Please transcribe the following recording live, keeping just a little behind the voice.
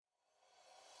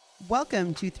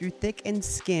Welcome to Through Thick and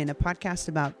Skin, a podcast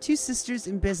about two sisters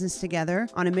in business together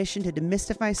on a mission to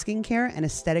demystify skincare and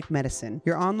aesthetic medicine.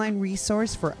 Your online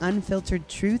resource for unfiltered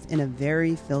truth in a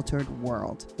very filtered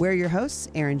world. We're your hosts,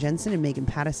 Erin Jensen and Megan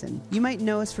Pattison. You might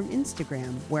know us from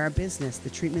Instagram, where our business, The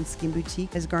Treatment Skin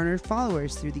Boutique, has garnered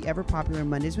followers through the ever-popular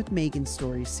Mondays with Megan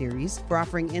Stories series for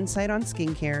offering insight on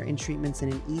skincare and treatments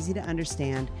in an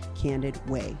easy-to-understand, candid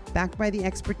way. Backed by the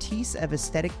expertise of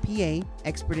aesthetic PA,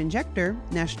 expert injector,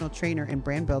 national trainer, and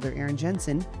brand builder Erin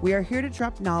Jensen, we are here to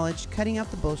drop knowledge, cutting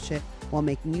out the bullshit while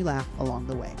making you laugh along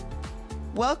the way.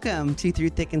 Welcome to Through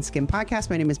Thick and Skin podcast.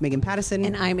 My name is Megan Pattison.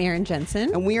 And I'm Erin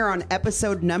Jensen. And we are on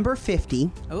episode number 50.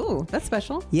 Oh, that's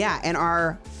special. Yeah, and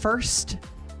our first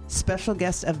special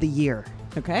guest of the year.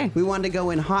 Okay. We wanted to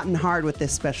go in hot and hard with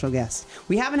this special guest.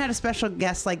 We haven't had a special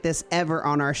guest like this ever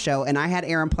on our show, and I had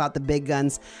Erin pull out the big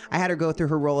guns. I had her go through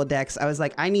her Rolodex. I was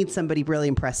like, I need somebody really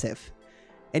impressive.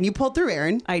 And you pulled through,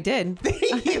 Erin. I did.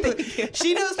 Thank you.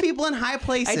 She knows people in high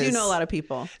places. I do know a lot of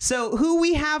people. So who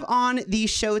we have on the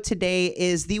show today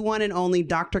is the one and only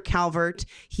Dr. Calvert.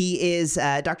 He is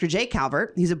Dr. Jay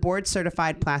Calvert. He's a board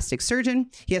certified plastic surgeon.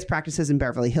 He has practices in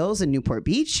Beverly Hills and Newport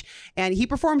Beach. And he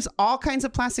performs all kinds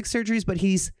of plastic surgeries, but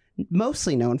he's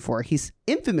infamously known for his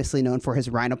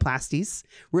rhinoplasties,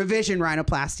 revision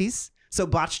rhinoplasties. So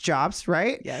botched jobs,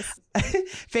 right? Yes.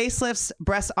 Facelifts,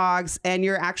 breast augs, and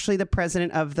you're actually the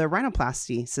president of the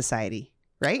Rhinoplasty Society,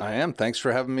 right? I am. Thanks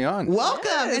for having me on. Welcome.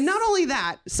 Yes. And not only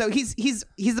that, so he's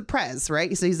the prez,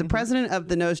 right? So he's the president of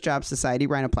the Nose Job Society,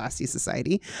 Rhinoplasty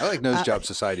Society. I like Nose Job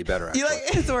Society better, actually. You like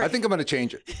it's I think I'm going to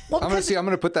change it. I'm going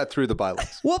to put that through the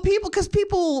bylaws. Well, because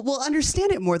people will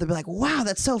understand it more. They'll be like, wow,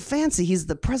 that's so fancy. He's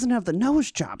the president of the Nose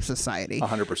Job Society.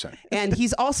 100%. And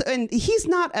he's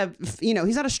not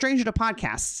a stranger to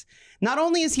podcasts. Not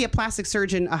only is he a plastic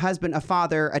surgeon, a husband, a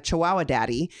father, a Chihuahua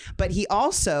daddy, but he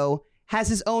also has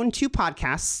his own two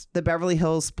podcasts, the Beverly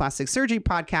Hills Plastic Surgery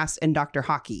Podcast and Dr.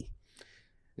 Hockey.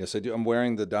 Yes, I do. I'm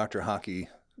wearing the Dr. Hockey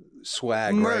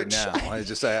swag Merch. right now. I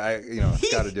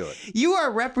got to do it. You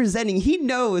are representing. He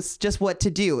knows just what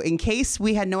to do. In case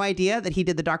we had no idea that he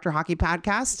did the Dr. Hockey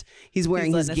podcast, he's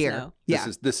wearing his letting us gear. know. Yeah.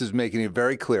 This is making it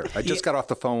very clear. I just got off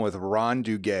the phone with Ron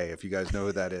Duguay, if you guys know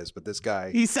who that is. But this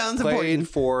guy He sounds played important.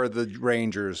 for the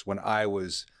Rangers when I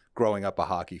was growing up a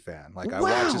hockey fan. Like I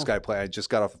Wow. watched this guy play. I just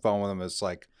got off the phone with him. It's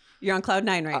like, You're on cloud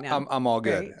nine right now. I'm all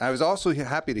good. Right. I was also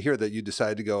happy to hear that you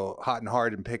decided to go hot and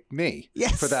hard and pick me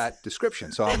Yes. for that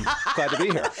description. So I'm glad to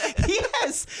be here.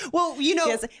 Yes. Well,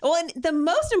 Yes. Well, and the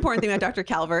most important thing about Dr.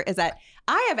 Calvert is that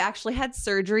I have actually had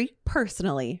surgery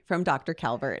personally from Dr.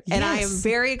 Calvert. And I am Yes.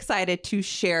 very excited to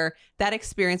share that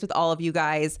experience with all of you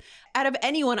guys. Out of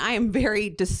anyone, I am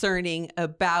very discerning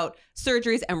about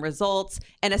surgeries and results,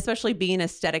 and especially being an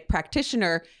aesthetic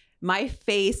practitioner. My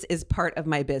face is part of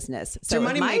my business. So your if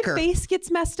money my maker. face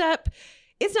gets messed up,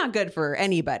 it's not good for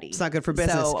anybody. It's not good for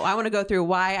business. So I want to go through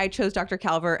why I chose Dr.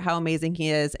 Calvert, how amazing he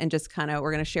is, and just we're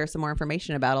going to share some more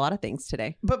information about a lot of things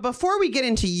today. But before we get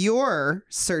into your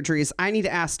surgeries, I need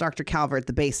to ask Dr. Calvert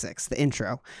the basics, the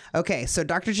intro. Okay, so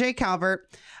Dr. Jay Calvert,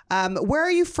 where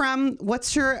are you from?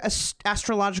 What's your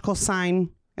astrological sign,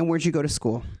 and where'd you go to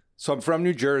school? So I'm from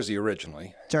New Jersey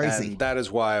originally. Jersey. And that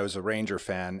is why I was a Ranger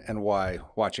fan and why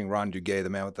watching Ron Duguay, the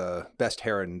man with the best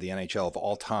hair in the NHL of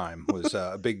all time, was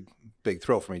a big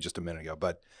thrill for me just a minute ago.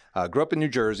 But grew up in New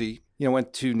Jersey,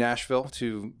 went to Nashville,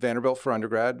 to Vanderbilt for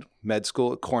undergrad, med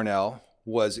school at Cornell,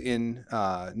 was in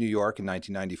New York in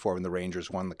 1994 when the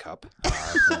Rangers won the Cup.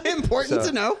 Important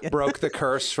to know. Broke the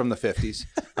curse from the 50s.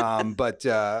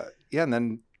 And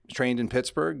then trained in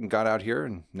Pittsburgh and got out here,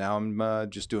 and now I'm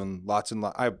just doing lots and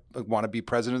lots. I want to be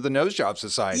president of the Nose Job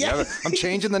Society. Yeah. I'm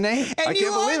changing the name. And I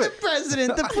can't believe it. The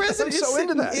president. The president I'm so is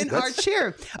into that. in our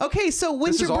chair. Okay, so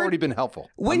when's This has your already been helpful.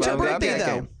 When's your I'm happy birthday, I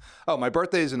though? came. Oh, my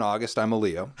birthday is in August. I'm a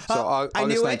Leo. So I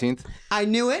knew August 19th. I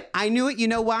knew it. You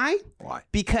know why? Why?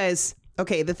 Because,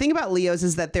 okay, the thing about Leos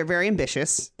is that they're very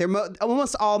ambitious.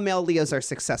 Almost all male Leos are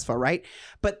successful, right?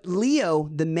 But Leo,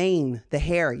 the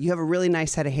hair, you have a really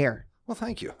nice head of hair. Well,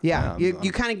 thank you. Yeah,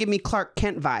 you kind of give me Clark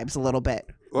Kent vibes a little bit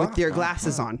with your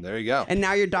glasses on. There you go. And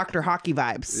now you're Dr. Hockey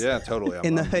vibes. Yeah, totally.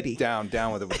 In the hoodie. Down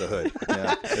with it with the hood.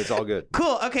 Yeah, it's all good.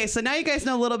 Cool. Okay, so now you guys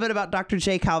know a little bit about Dr.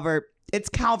 Jay Calvert. It's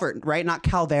Calvert, right? Not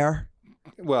Calvert.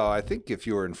 Well, I think if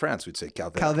you were in France, we'd say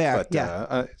Calvert. Calvert,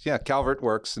 But, yeah. Calvert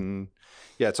works, and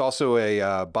Yeah, it's also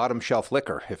a bottom shelf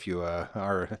liquor if you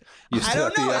are used I to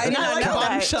don't know. I didn't like know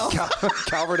bottom that. shelf.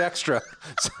 Calvert Extra.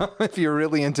 So if you're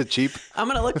really into cheap I'm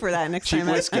going to look for that next time.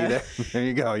 whiskey, there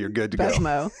you go. You're good to go.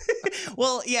 Besmo.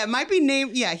 Well, yeah, it might be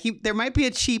named. Yeah, there might be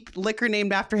a cheap liquor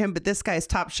named after him, but this guy's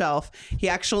top shelf. He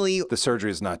actually. The surgery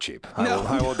is not cheap. No.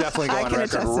 I will definitely go I on can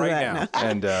record attest to right that. now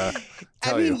and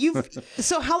tell I mean, you.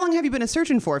 So how long have you been a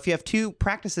surgeon for? If you have 2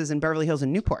 practices in Beverly Hills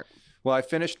and Newport. Well, I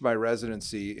finished my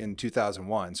residency in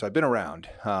 2001, so I've been around.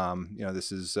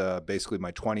 This is basically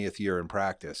my 20th year in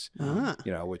practice.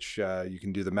 Which you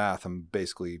can do the math. I'm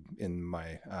basically in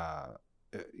my,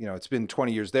 it's been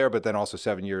 20 years there, but then also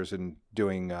 7 years in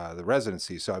doing the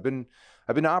residency. So I've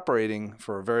been operating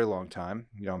for a very long time.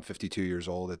 I'm 52 years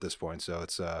old at this point, so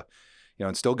it's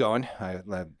it's still going. I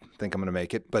think I'm going to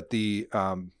make it, but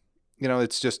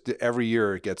it's just every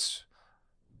year it gets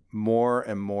more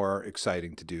and more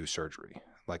exciting to do surgery.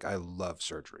 Like, I love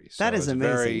surgery. So That is it's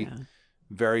amazing. Very, Yeah.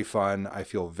 very fun. I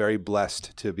feel very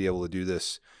blessed to be able to do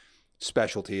this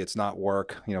specialty. It's not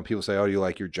work. People say, "Oh, do you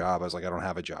like your job?" I was like, I don't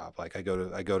have a job. Like, I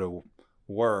go to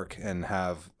work and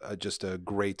have just a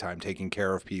great time taking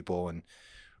care of people and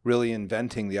really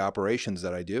inventing the operations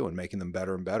that I do and making them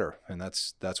better and better. And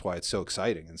that's why it's so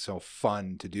exciting and so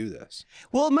fun to do this.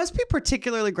 Well, it must be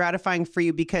particularly gratifying for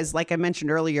you because, like I mentioned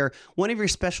earlier, one of your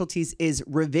specialties is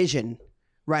revision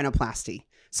rhinoplasty.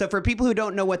 So for people who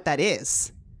don't know what that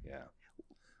is,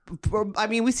 I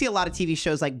mean, we see a lot of TV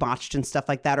shows like Botched and stuff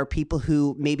like that, or people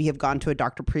who maybe have gone to a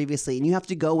doctor previously and you have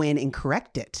to go in and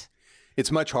correct it. It's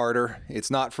much harder.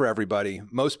 It's not for everybody.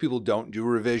 Most people don't do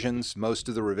revisions. Most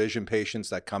of the revision patients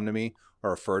that come to me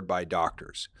are referred by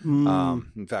doctors.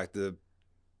 In fact, the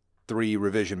 3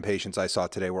 revision patients I saw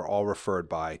today were all referred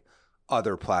by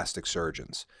other plastic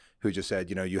surgeons who just said,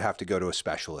 you have to go to a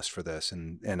specialist for this.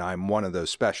 And I'm one of those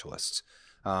specialists.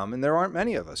 And there aren't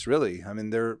many of us, really. I mean,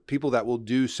 there are people that will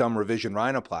do some revision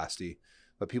rhinoplasty,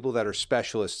 but people that are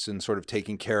specialists in sort of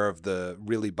taking care of the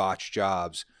really botched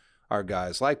jobs are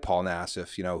guys like Paul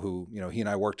Nassif, who, he and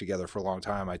I worked together for a long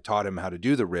time. I taught him how to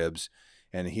do the ribs,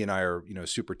 and he and I are,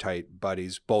 super tight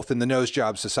buddies, both in the Nose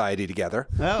Job Society together.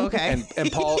 Oh, okay.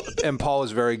 And Paul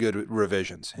is very good at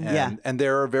revisions. And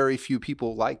there are very few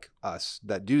people like us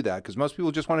that do that because most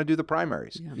people just want to do the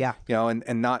primaries. Yeah.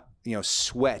 And not,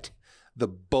 sweat the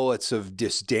bullets of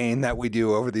disdain that we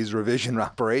do over these revision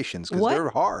operations because they're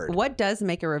hard. What does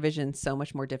make a revision so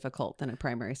much more difficult than a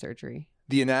primary surgery?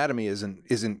 The anatomy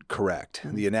isn't correct.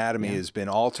 The anatomy has been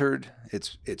altered.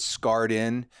 It's scarred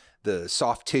in. The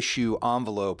soft tissue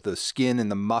envelope, the skin and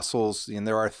the muscles, and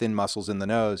there are thin muscles in the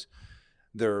nose,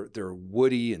 they're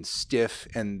woody and stiff,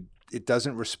 and it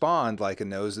doesn't respond like a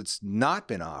nose that's not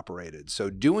been operated. So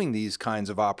doing these kinds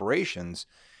of operations,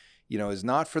 is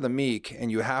not for the meek, and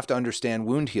you have to understand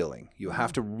wound healing. You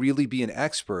have to really be an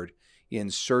expert in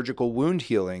surgical wound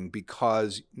healing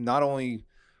because not only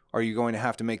are you going to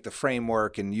have to make the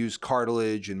framework and use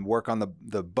cartilage and work on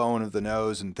the bone of the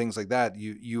nose and things like that,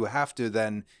 you have to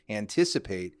then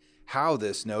anticipate how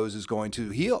this nose is going to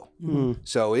heal.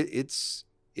 So it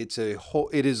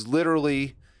is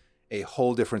literally a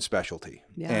whole different specialty.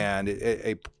 And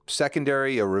a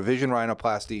secondary, a revision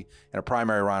rhinoplasty, and a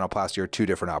primary rhinoplasty are 2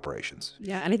 different operations.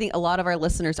 Yeah, and I think a lot of our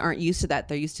listeners aren't used to that.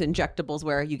 They're used to injectables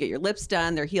where you get your lips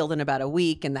done, they're healed in about a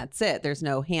week, and that's it. There's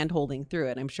no hand-holding through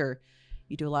it. I'm sure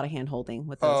you do a lot of hand-holding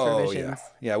with those revisions.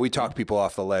 Yeah, we talk people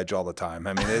off the ledge all the time.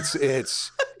 I mean,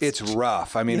 it's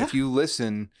rough. I mean, if you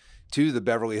listen to the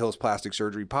Beverly Hills Plastic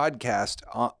Surgery podcast,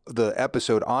 the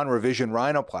episode on revision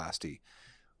rhinoplasty,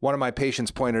 one of my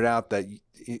patients pointed out that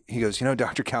he goes,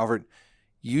 Dr. Calvert,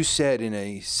 you said in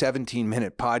a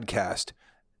 17-minute podcast,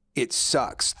 it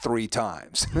sucks 3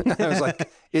 times. I was like,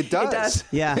 it does. It does.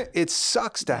 Yeah. It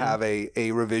sucks to have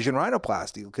a revision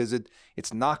rhinoplasty because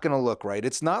it's not going to look right.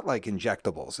 It's not like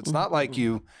injectables. It's not like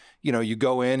you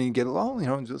go in and you get,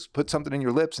 just put something in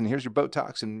your lips and here's your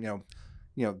Botox and,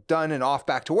 done and off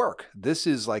back to work. This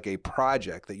is like a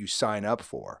project that you sign up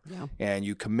for and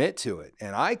you commit to it.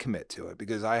 And I commit to it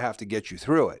because I have to get you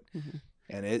through it.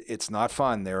 And it's not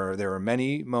fun. There are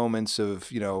many moments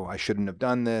of, I shouldn't have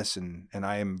done this. And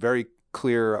I am very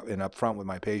clear and upfront with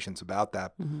my patients about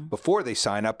that before they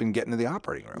sign up and get into the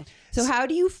operating room. So how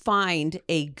do you find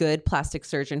a good plastic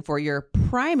surgeon for your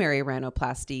primary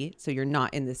rhinoplasty so you're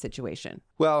not in this situation?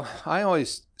 Well, I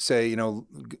always say,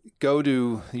 go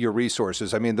to your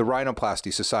resources. I mean, the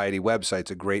Rhinoplasty Society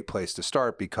website's a great place to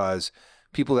start because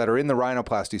people that are in the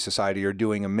Rhinoplasty Society are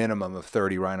doing a minimum of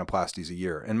 30 rhinoplasties a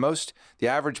year. And the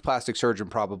average plastic surgeon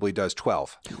probably does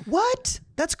 12. What?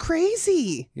 That's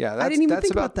crazy. Yeah, I didn't even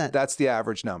think about that. That's the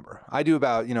average number. I do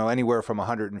about, anywhere from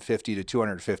 150 to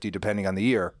 250 depending on the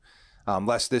year.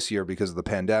 Less this year because of the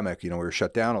pandemic. We were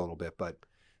shut down a little bit, but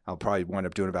I'll probably wind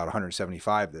up doing about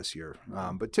 175 this year.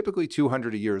 But typically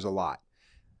 200 a year is a lot.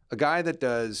 A guy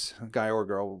or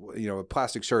girl, a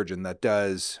plastic surgeon that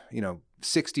does,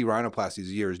 60 rhinoplasties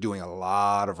a year is doing a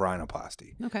lot of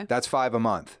rhinoplasty. Okay. That's 5 a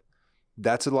month.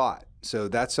 That's a lot. So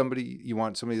that's you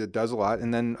want somebody that does a lot.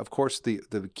 And then, of course,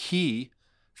 the key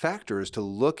factor is to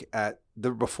look at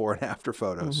the before and after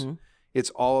photos. Mm-hmm. It's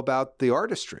all about the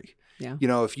artistry. Yeah.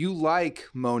 If you like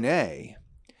Monet,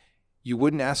 you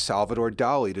wouldn't ask Salvador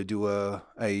Dali to do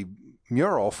a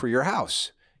mural for your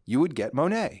house. You would get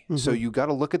Monet. Mm-hmm. So you got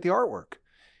to look at the artwork.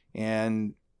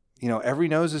 And, every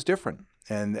nose is different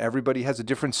and everybody has a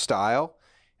different style.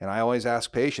 And I always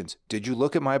ask patients, did you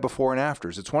look at my before and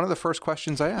afters? It's one of the first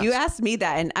questions I ask. You asked me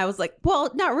that and I was like, well,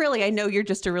 not really. I know you're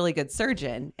just a really good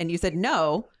surgeon. And you said,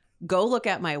 no, go look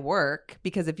at my work,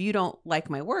 because if you don't like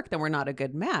my work, then we're not a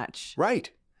good match. Right.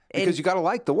 Because you got to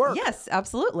like the work. Yes,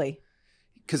 absolutely.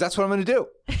 Because that's what I'm going to do.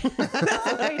 That's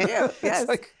what I do. Yes.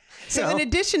 So in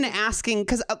addition to asking,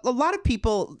 because a lot of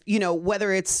people,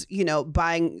 whether it's,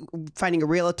 finding a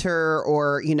realtor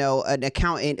or, an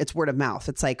accountant, it's word of mouth.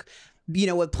 It's like,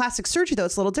 with plastic surgery, though,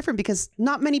 it's a little different because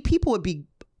not many people would be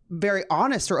very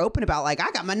honest or open about, like,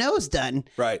 I got my nose done.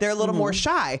 Right. They're a little more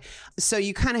shy. So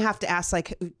you kind of have to ask,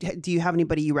 like, do you have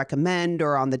anybody you recommend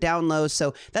or on the down low?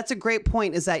 So that's a great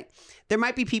point, is that there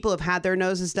might be people who have had their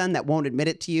noses done that won't admit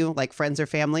it to you, like friends or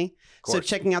family. So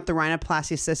checking out the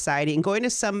Rhinoplasty Society and going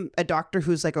to a doctor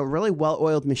who's like a really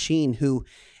well-oiled machine who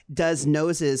does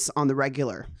noses on the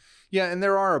regular. Yeah, and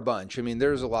there are a bunch. I mean,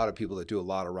 there's a lot of people that do a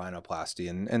lot of rhinoplasty,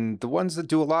 and the ones that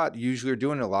do a lot usually are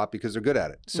doing it a lot because they're good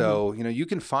at it. So, you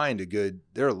can find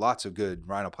there are lots of good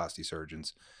rhinoplasty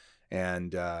surgeons,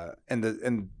 and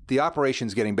the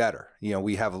operation's getting better.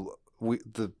 We have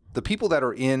the people that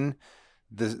are in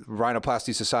the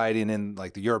Rhinoplasty Society and in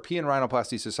like the European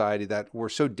Rhinoplasty Society that were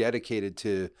so dedicated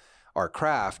to our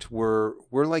craft, we're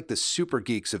like the super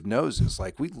geeks of noses.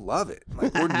 Like, we love it.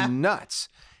 Like, we're nuts.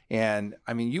 And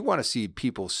I mean, you want to see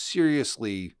people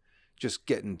seriously just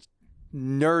getting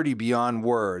nerdy beyond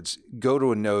words, go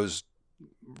to a nose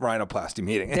rhinoplasty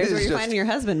meeting. There's where you're finding your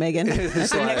husband, Megan.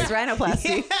 That's your next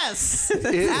rhinoplasty. Yes,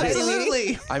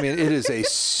 absolutely. I mean, it is a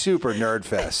super nerd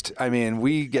fest. I mean,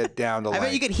 we get down to I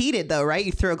bet you get heated though, right?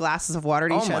 You throw glasses of water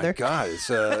at each other. Oh my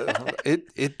God,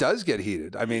 it does get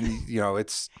heated. I mean,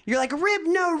 it's you're like, rib,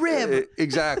 no rib.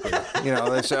 Exactly.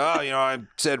 They say, I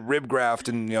said rib graft,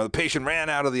 and the patient ran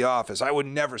out of the office. I would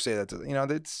never say that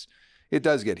to it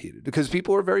does get heated because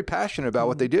people are very passionate about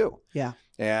what they do. Yeah,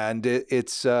 and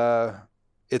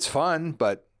it's fun,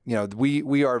 but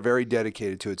we are very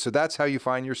dedicated to it. So that's how you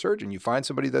find your surgeon. You find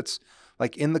somebody that's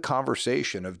like in the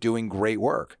conversation of doing great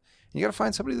work. You got to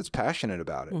find somebody that's passionate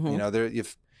about it. Mm-hmm.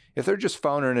 If they're just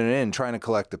phoning it in, trying to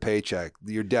collect the paycheck,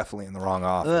 you're definitely in the wrong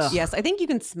office. Ugh. Yes, I think you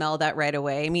can smell that right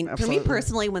away. I mean, Absolutely. For me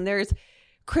personally, when there's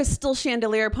crystal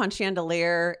chandelier upon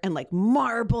chandelier and like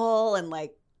marble and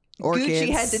like Orchids. Gucci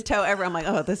head to toe, I'm like,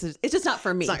 it's just not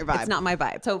for me. It's not your vibe. It's not my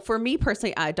vibe. So for me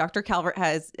personally, Dr. Calvert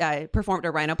has performed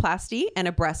a rhinoplasty and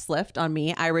a breast lift on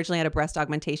me. I originally had a breast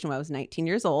augmentation when I was 19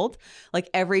 years old.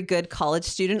 Like every good college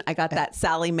student, I got that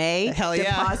Sally Mae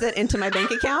deposit into my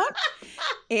bank account.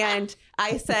 And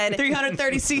I said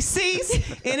 330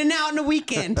 cc's in and out in a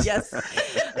weekend. Yes.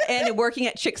 And working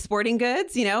at Chick Sporting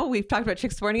Goods, we've talked about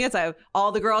Chick Sporting Goods.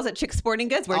 All the girls at Chick Sporting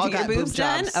Goods, where'd you get your boobs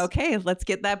done? Okay, let's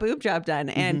get that boob job done.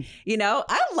 And,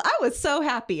 I was so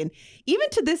happy. And even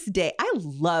to this day, I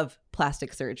love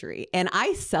plastic surgery and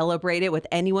I celebrate it with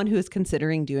anyone who is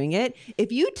considering doing it.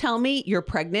 If you tell me you're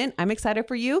pregnant, I'm excited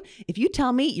for you. If you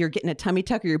tell me you're getting a tummy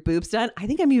tuck or your boobs done, I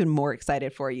think I'm even more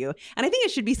excited for you. And I think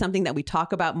it should be something that we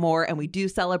talk about more and we do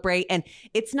celebrate. And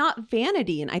it's not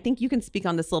vanity. And I think you can speak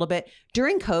on this a little bit.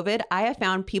 During COVID, I have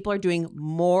found people are doing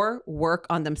more work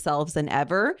on themselves than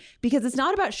ever because it's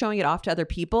not about showing it off to other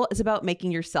people. It's about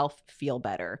making yourself feel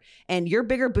better. And your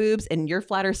bigger boobs and your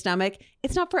flatter stomach,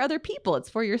 it's not for other people. It's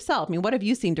for yourself. I mean, what have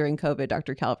you seen during COVID,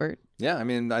 Dr. Calvert? Yeah, I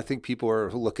mean, I think people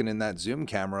are looking in that Zoom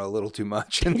camera a little too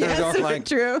much, and they're going like,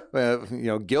 true.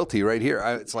 Guilty right here.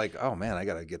 It's like, oh man, I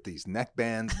got to get these neck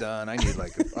bands done. I need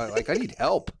I need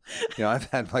help. I've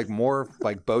had like more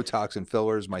like Botox and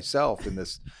fillers myself in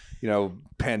this,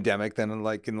 pandemic than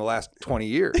like in the last 20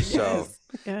 years. So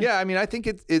yeah, I mean, I think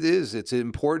it's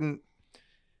important.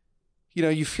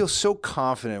 You feel so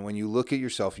confident when you look at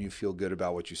yourself and you feel good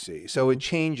about what you see. So it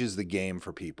changes the game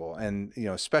for people. And,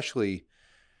 especially,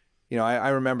 I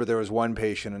remember there was one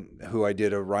patient who I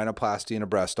did a rhinoplasty and a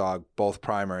breast aug, both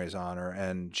primaries on her.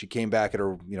 And she came back at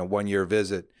her, 1 year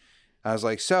visit. I was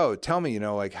like, so tell me,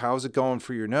 how's it going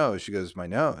for your nose? She goes, my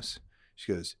nose.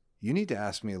 She goes, you need to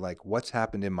ask me like what's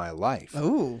happened in my life.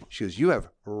 Oh, She goes, you have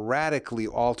radically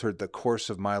altered the course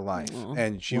of my life.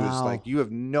 And she was Wow. like, you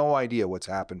have no idea what's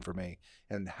happened for me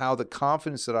and how the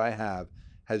confidence that I have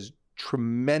has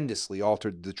tremendously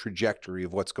altered the trajectory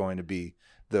of what's going to be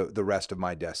the rest of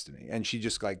my destiny. And she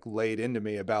just like laid into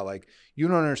me about like, you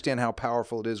don't understand how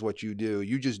powerful it is what you do.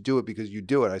 You just do it because you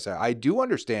do it. I said, I do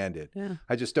understand it. Yeah.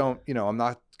 I just don't, I'm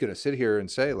not going to sit here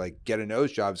and say like, get a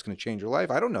nose job is going to change your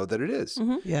life. I don't know that it is.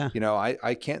 yeah.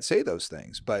 I can't say those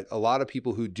things, but a lot of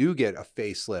people who do get a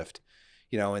facelift,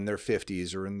 in their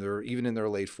 50s or even in their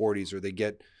late 40s, or they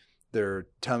get their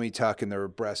tummy tuck and their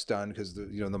breast done because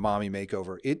the mommy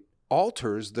makeover, it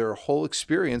alters their whole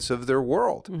experience of their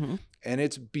world. And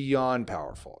it's beyond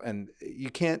powerful. And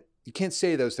you can't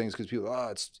say those things because people,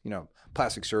 it's,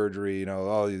 plastic surgery,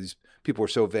 these people are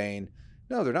so vain.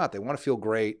 No, they're not. They want to feel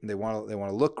great and they want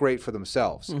to look great for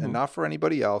themselves and not for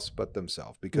anybody else but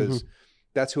themselves, because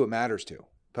that's who it matters to.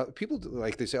 But people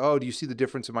like, they say, oh, do you see the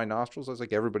difference in my nostrils? I was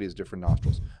like, everybody has different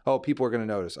nostrils. Oh, people are going to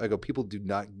notice. I go, people they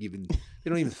don't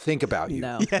even think about you.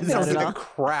 No. Yeah, They don't not at give all. a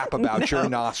crap about your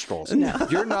nostrils. No.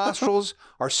 Your nostrils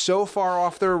are so far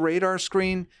off their radar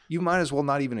screen, you might as well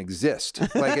not even exist.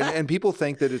 Like, and people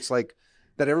think that it's like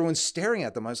that everyone's staring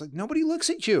at them. I was like, nobody looks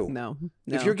at you. No.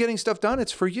 If you're getting stuff done,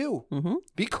 it's for you.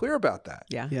 Be clear about that.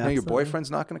 Yeah. Yeah. Your absolutely.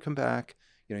 boyfriend's not going to come back.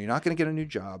 You're not going to get a new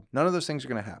job. None of those things are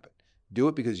going to happen. Do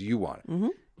it because you want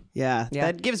it. Yeah, Yeah.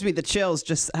 that gives me the chills,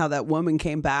 just how that woman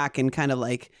came back and kind of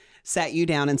like sat you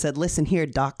down and said, listen here,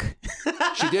 doc.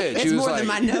 She did. It's She was more like, than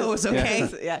my nose, okay?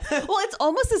 Yeah. Well, it's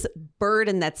almost this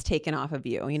burden that's taken off of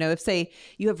you. If say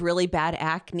you have really bad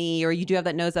acne or you do have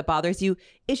that nose that bothers you,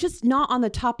 it's just not on the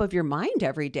top of your mind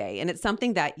every day. And it's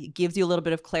something that gives you a little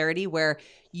bit of clarity where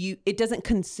it doesn't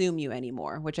consume you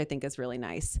anymore, which I think is really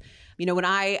nice. When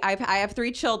I have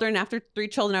 3 children, after 3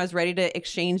 children, I was ready to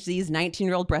exchange these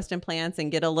 19-year-old breast implants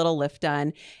and get a little lift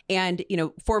done. And,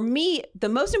 for me, the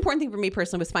most important thing for me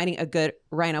personally was finding a good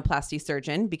rhinoplasty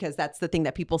surgeon, because that's the thing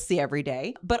that people see every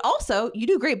day. But also, you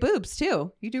do great boobs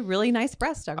too. You do really nice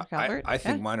breasts, Dr. Calvert. I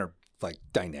think mine are like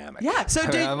dynamic. Yeah. So I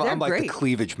did- mean, I'm they're like great. the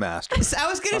cleavage master. So I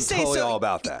was going I'm to say, totally so all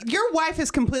about that. Your wife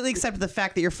has completely accepted the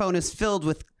fact that your phone is filled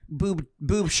with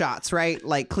boob shots, right?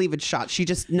 Like cleavage shots. She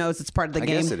just knows it's part of the I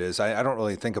game. guess it is. I don't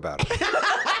really think about it.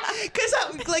 Because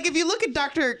like if you look at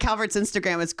Dr. Calvert's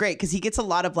Instagram, it's great because he gets a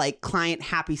lot of like client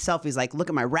happy selfies. Like, look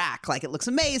at my rack, like it looks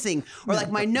amazing, or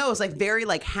like my nose, like very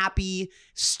like happy,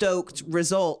 stoked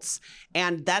results.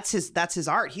 And that's his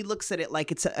art. He looks at it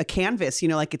like it's a canvas,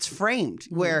 like it's framed,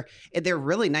 where they're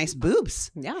really nice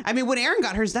boobs. Yeah. I mean, when Erin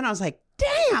got hers done, I was like,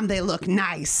 damn, they look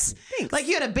nice. Thanks. Like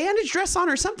you had a bandage dress on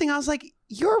or something. I was like,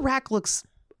 your rack looks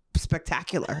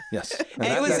spectacular. Yes. And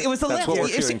it was a that's lift. what we're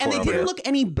It's- shooting and for they over didn't here. look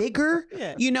any bigger,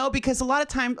 because a lot of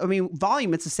time, I mean,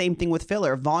 volume, it's the same thing with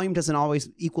filler. Volume doesn't always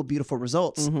equal beautiful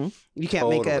results. You can't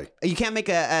make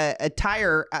a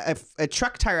tire, a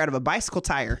truck tire out of a bicycle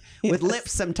tire with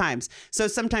lips sometimes. So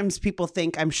sometimes people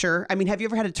think, I'm sure, I mean, have you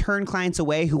ever had to turn clients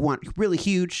away who want really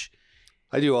huge?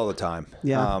 I do all the time.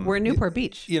 Yeah. We're in Newport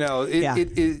Beach.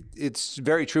 It's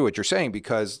very true what you're saying,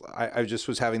 because I just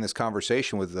was having this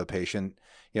conversation with the patient.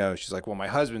 She's like, well, my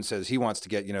husband says he wants to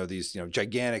get, these,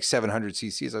 gigantic 700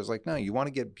 cc's. I was like, no, you want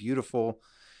to get beautiful.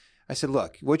 I said,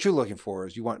 look, what you're looking for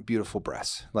is you want beautiful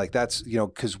breasts. Like that's,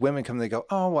 because women come, they go,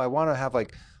 oh, well, I want to have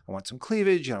like, I want some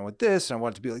cleavage, and I want this, and I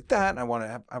want it to be like that, and I want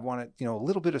it, a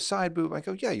little bit of side boob. I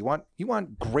go, yeah, you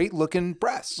want great looking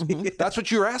breasts. That's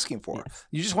what you're asking for. Yes.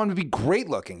 You just want to be great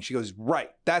looking. She goes, right,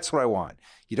 that's what I want.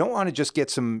 You don't want to just get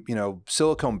some,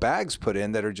 silicone bags put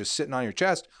in that are just sitting on your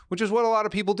chest, which is what a lot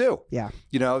of people do. Yeah.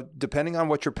 Depending on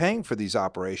what you're paying for these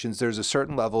operations, there's a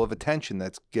certain level of attention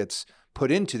that gets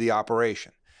put into the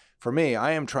operation. For me,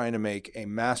 I am trying to make a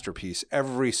masterpiece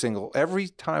every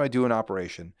time I do an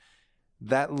operation.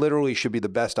 That literally should be the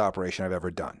best operation I've ever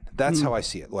done. That's how I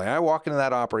see it. When I walk into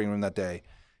that operating room that day,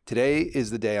 today is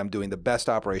the day I'm doing the best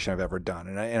operation I've ever done.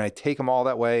 And I take them all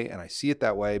that way, and I see it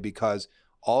that way because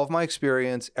all of my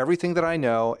experience, everything that I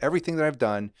know, everything that I've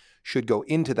done should go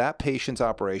into that patient's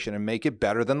operation and make it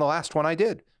better than the last one I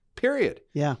did, period.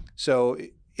 Yeah. So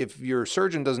if your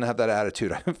surgeon doesn't have that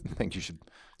attitude, I think you should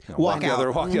Walk out.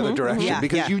 the other direction, Yeah,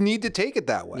 because yeah. you need to take it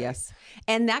that way. Yes.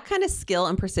 And that kind of skill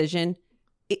and precision,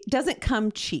 it doesn't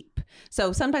come cheap.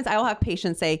 So sometimes I will have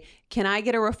patients say, can I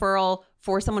get a referral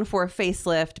for someone for a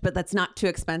facelift, but that's not too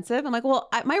expensive? I'm like, well,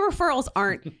 my referrals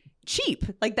aren't cheap.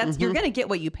 Like that's, you're going to get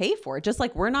what you pay for. Just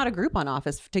like we're not a Groupon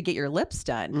office to get your lips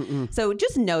done. So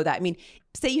just know that. I mean,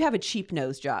 say you have a cheap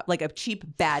nose job, like a cheap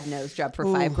bad nose job for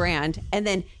 $5,000, and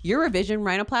then your revision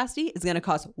rhinoplasty is going to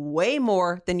cost way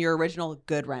more than your original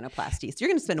good rhinoplasty. So you're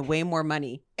going to spend way more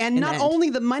money. And not only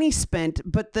the money spent,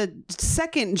 but the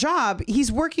second job, he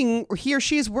or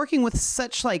she is working with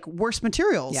such like worse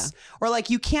materials. Yeah. Or like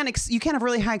you can't have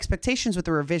really high expectations with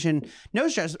the revision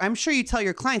nose jobs. I'm sure you tell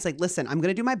your clients like, listen, I'm going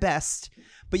to do my best,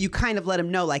 but you kind of let them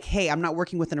know like, hey, I'm not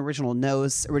working with an original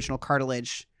nose, original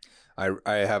cartilage. I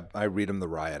read them the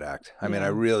Riot Act. I mean, I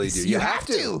really do. You have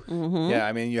to. Mm-hmm. Yeah,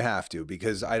 I mean, you have to,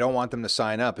 because I don't want them to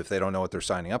sign up if they don't know what they're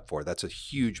signing up for. That's a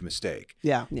huge mistake.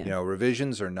 Yeah. You know,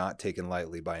 revisions are not taken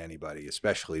lightly by anybody,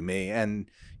 especially me. And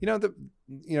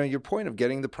your point of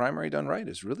getting the primary done right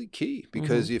is really key,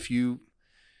 because if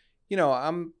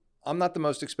I'm not the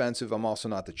most expensive. I'm also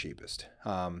not the cheapest.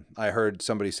 I heard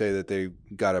somebody say that they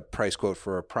got a price quote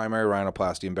for a primary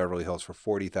rhinoplasty in Beverly Hills for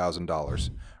 $40,000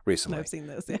 recently. I've seen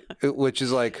those, yeah. Which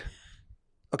is like,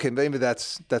 okay, maybe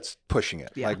that's pushing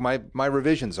it. Yeah. Like my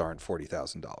revisions aren't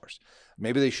 $40,000.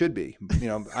 Maybe they should be.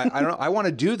 I don't. I want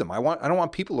to do them. I don't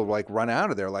want people to like run out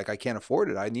of there like I can't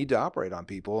afford it. I need to operate on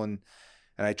people, and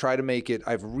I try to make it.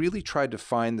 I've really tried to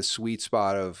find the sweet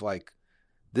spot of like,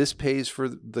 this pays for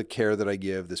the care that I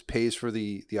give. This pays for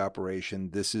the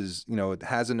operation. This is, it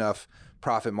has enough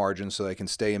profit margin so I can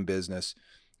stay in business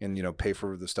and, pay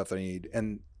for the stuff that I need.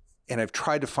 And I've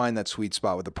tried to find that sweet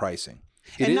spot with the pricing.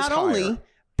 And not only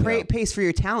pays for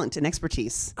your talent and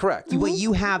expertise. Correct. What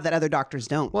you have that other doctors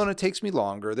don't. Well, and it takes me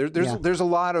longer. There's a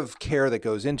lot of care that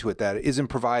goes into it that isn't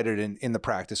provided in the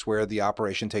practice where the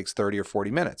operation takes 30 or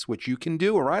 40 minutes, which you can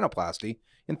do a rhinoplasty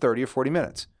in 30 or 40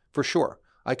 minutes for sure.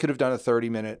 I could have done a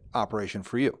 30-minute operation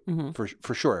for you,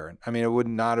 for sure, Aaron. I mean, it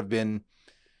wouldn't have been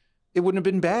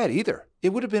bad either. It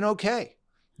would have been okay.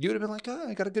 You would have been like, oh,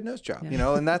 I got a good nose job,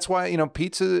 and that's why,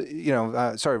 pizza,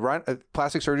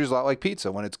 plastic surgery is a lot like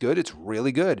pizza. When it's good, it's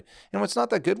really good. And when it's not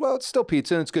that good, well, it's still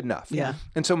pizza and it's good enough. Yeah.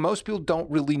 And so most people don't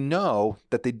really know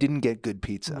that they didn't get good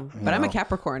pizza. But I'm a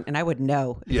Capricorn and I would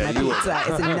know if Yeah, my you would.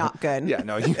 pizza is not good. Yeah,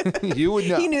 no, you would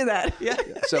know. He knew that. Yeah.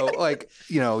 So like,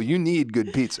 you need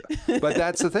good pizza. But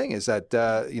that's the thing is that,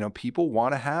 people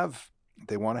want to have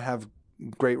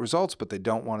great results, but they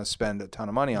don't want to spend a ton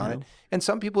of money on it. And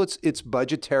some people it's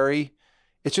budgetary.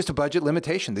 It's just a budget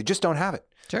limitation. They just don't have it.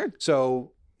 Sure.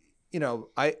 So,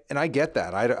 I get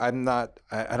that.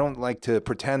 I don't like to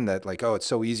pretend that like, oh, it's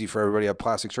so easy for everybody to have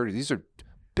plastic surgery. These are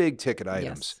big ticket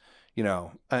items,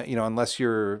 unless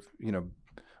you're,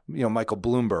 Michael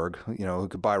Bloomberg, who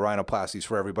could buy rhinoplasties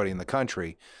for everybody in the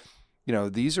country.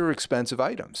 These are expensive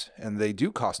items and they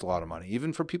do cost a lot of money.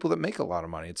 Even for people that make a lot of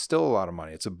money, it's still a lot of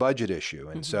money. It's a budget issue.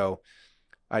 And so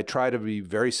I try to be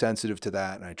very sensitive to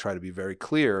that. And I try to be very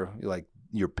clear, like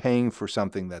you're paying for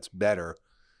something that's better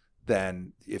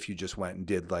than if you just went and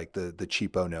did like the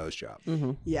cheapo nose job.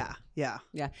 Mm-hmm. Yeah. Yeah.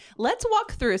 Yeah. Let's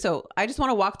walk through. So I just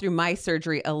want to walk through my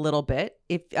surgery a little bit.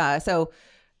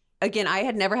 Again, I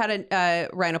had never had a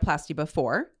rhinoplasty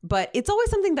before, but it's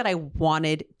always something that I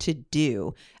wanted to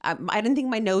do. I didn't think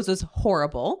my nose was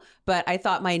horrible, but I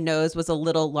thought my nose was a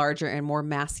little larger and more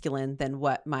masculine than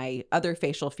what my other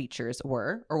facial features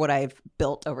were, or what I've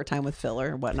built over time with filler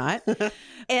and whatnot.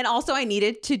 And also I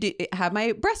needed to have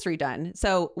my breast redone.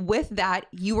 So with that,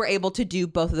 you were able to do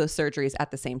both of those surgeries at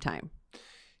the same time.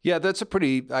 Yeah, that's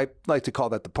I like to call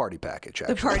that the party package,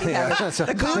 actually. The party package.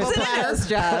 The combo Boobs and a nose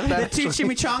job. The 2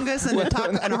 chimichangas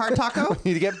and a hard taco.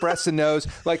 You get breast and nose,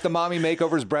 like the mommy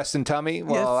makeover's breast and tummy.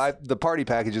 Well, the party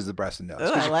package is the breast and nose.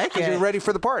 Ooh, I like it. You're ready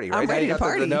for the party, right? I'm ready to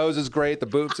party. The nose is great. The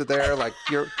boobs are there. Like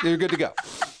you're good to go.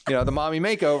 The mommy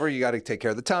makeover, you got to take care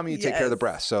of the tummy. You take care of the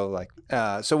breast. So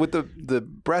so with the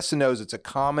breast and nose, it's a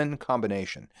common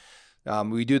combination.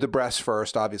 We do the breast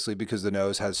first, obviously, because the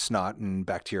nose has snot and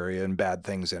bacteria and bad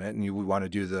things in it. And we want to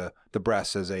do the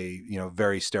breast as a,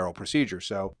 very sterile procedure.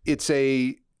 So it's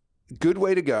a good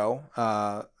way to go.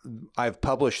 I've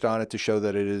published on it to show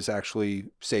that it is actually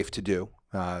safe to do.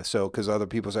 Because other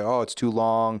people say, oh, it's too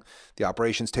long. The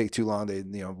operations take too long.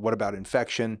 What about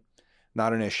infection?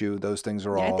 Not an issue. Those things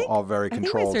are all very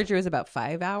controlled. I think my surgery was about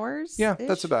 5 hours. Yeah,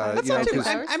 that's about it. That's not too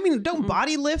bad. I mean, don't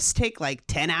body lifts take like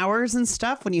 10 hours and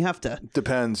stuff when you have to?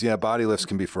 Depends. Yeah, body lifts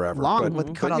can be forever. Long.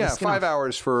 But yeah, 5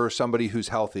 hours for somebody who's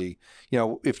healthy.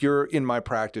 If you're in my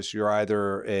practice, you're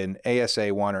either an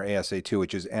ASA 1 or ASA 2,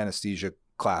 which is anesthesia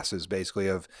classes, basically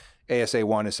of ASA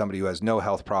 1 is somebody who has no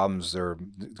health problems. They're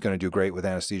going to do great with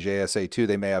anesthesia. ASA 2,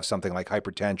 they may have something like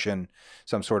hypertension,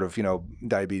 some sort of,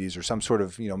 diabetes or some sort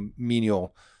of,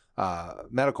 menial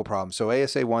medical problem. So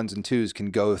ASA 1s and 2s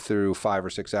can go through 5 or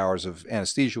 6 hours of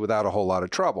anesthesia without a whole lot of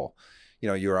trouble.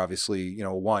 you're obviously,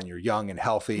 one, you're young and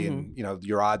healthy, and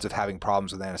your odds of having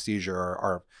problems with anesthesia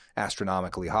are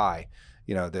astronomically high.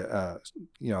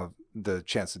 The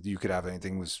chance that you could have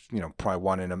anything was, probably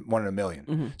one in a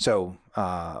million. So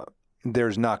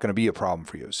there's not going to be a problem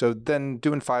for you. So then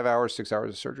doing 5 hours, 6 hours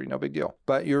of surgery, no big deal.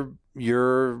 But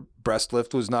your breast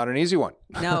lift was not an easy one.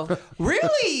 No.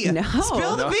 Really? No.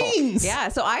 Spill the beans. Yeah.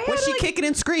 So was she kicking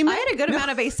and screaming? I had a good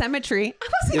amount of asymmetry. I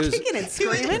wasn't kicking and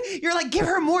screaming. You're like, give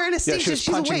her more anesthesia. Yeah, she was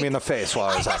punching me in the face while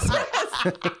I was having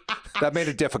it. That made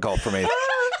it difficult for me.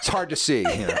 It's hard to see.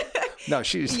 No,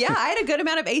 she's. Yeah, I had a good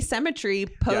amount of asymmetry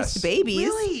post babies.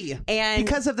 Really? And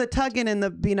because of the tugging and the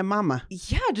being a mama.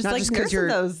 Yeah, just Not like just 'cause nursing you're-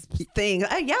 those things.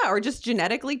 Or just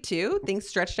genetically too. Things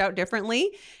stretched out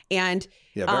differently. And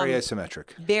Yeah, very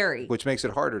asymmetric. very. Which makes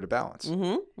it harder to balance.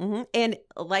 And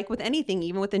like with anything,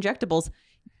 even with injectables,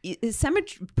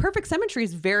 perfect symmetry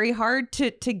is very hard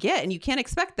to get. And you can't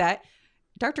expect that.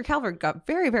 Dr. Calvert got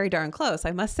very, very darn close,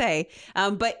 I must say.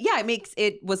 But yeah,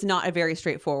 it was not a very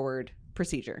straightforward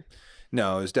procedure.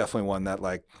 No, it was definitely one that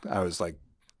I was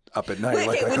up at night.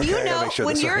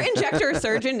 When your injector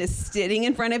surgeon is sitting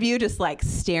in front of you, just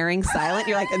staring silent,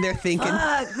 you're like, And they're thinking,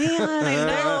 fuck, man, I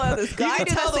know this guy you can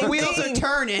did tell the same wheels thing. are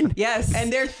turning. Yes.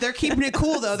 And they're keeping it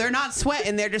cool though. They're not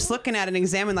sweating. They're just looking at it and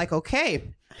examining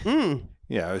okay.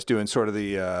 Yeah, I was doing sort of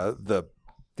the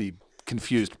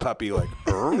confused puppy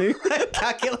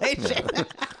Calculation.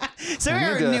 So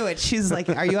Erin knew it. She's like,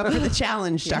 "Are you up for the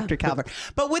challenge, Dr. Calvert?"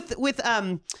 But with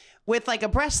a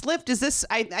breast lift, is this?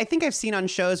 I think I've seen on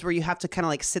shows where you have to kind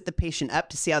of sit the patient up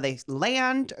to see how they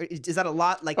land. Or is that a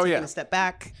lot? Taking a step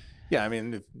back. Yeah, I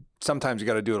mean, sometimes you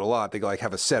got to do it a lot. They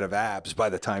have a set of abs by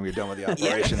the time you're done with the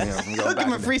operation. Go give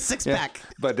them a free six-pack.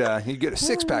 But you get a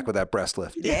six-pack with that breast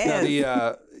lift.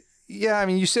 Yeah. Yeah, I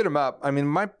mean, you sit them up. I mean,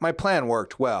 my plan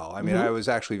worked well. I mean, I was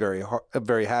actually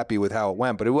very happy with how it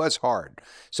went, but it was hard.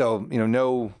 So,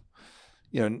 no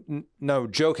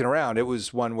joking around. It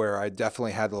was one where I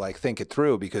definitely had to think it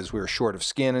through because we were short of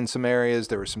skin in some areas.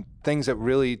 There were some things that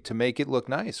really, to make it look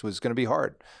nice, was going to be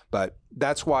hard. But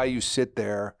that's why you sit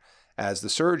there as the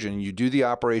surgeon. You do the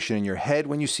operation in your head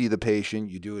when you see the patient.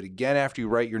 You do it again after you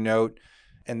write your note.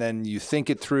 And then you think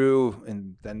it through,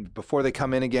 and then before they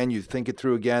come in again, you think it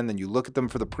through again. Then you look at them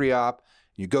for the pre-op,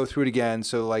 you go through it again.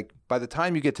 So by the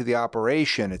time you get to the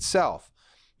operation itself,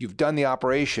 you've done the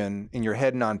operation in your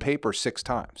head and on paper 6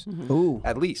 times,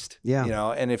 at least. Yeah.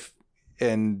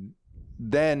 And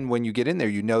then when you get in there,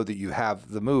 you know that you have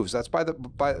the moves. That's by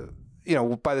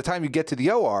the time you get to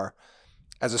the OR,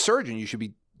 as a surgeon, you should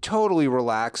be totally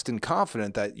relaxed and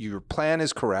confident that your plan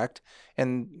is correct,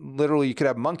 and literally you could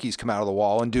have monkeys come out of the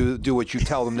wall and do what you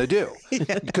tell them to do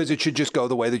because it should just go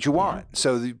the way that you want.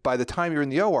 So by the time you're in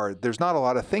the OR, there's not a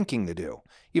lot of thinking to do,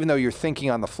 even though you're thinking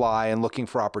on the fly and looking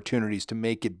for opportunities to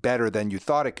make it better than you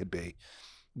thought it could be.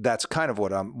 That's kind of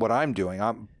what I'm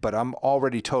doing. But I'm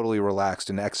already totally relaxed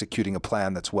in executing a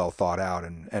plan that's well thought out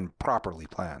and properly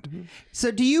planned.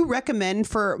 So do you recommend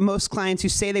for most clients who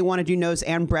say they want to do nose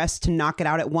and breast to knock it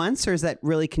out at once, or is that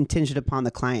really contingent upon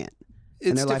the client?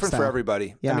 It's different lifestyle? for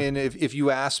everybody. Yeah. I mean, if you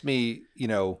ask me,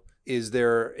 is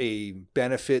there a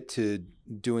benefit to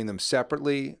doing them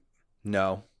separately?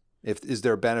 No. Is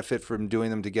there a benefit from doing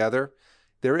them together?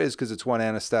 There is, because it's one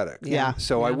anesthetic. Yeah.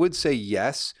 So I would say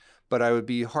yes. But I would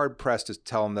be hard-pressed to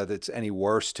tell them that it's any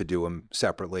worse to do them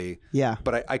separately. Yeah.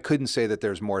 But I couldn't say that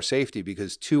there's more safety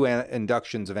because 2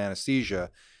 inductions of anesthesia,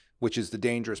 which is the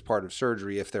dangerous part of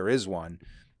surgery if there is one,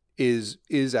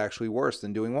 is actually worse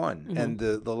than doing one. And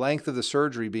the length of the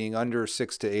surgery being under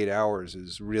 6 to 8 hours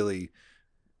is really,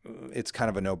 it's kind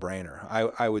of a no-brainer.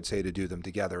 I would say to do them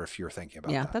together if you're thinking about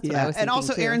that. Yeah, that's what I was thinking. And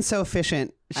also, too. Erin's so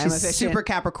efficient. I'm She's efficient. super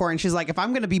Capricorn. She's like, if I'm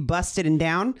going to be busted and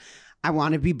down, I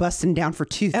want to be busting down for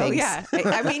 2 things. Oh, yeah.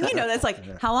 I mean, that's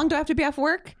how long do I have to be off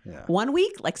work? Yeah. 1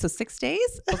 week? So 6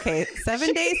 days? Okay.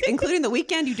 7 days, including the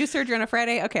weekend. You do surgery on a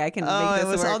Friday? Okay, I can make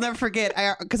this work. I'll never forget.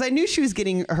 Because I knew she was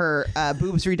getting her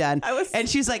boobs redone. And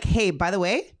she's like, hey, by the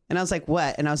way. And I was like,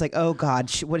 what? And I was like, oh God,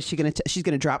 what is she going to, she's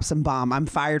going to drop some bomb. I'm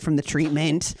fired from the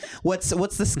treatment. What's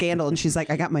the scandal? And she's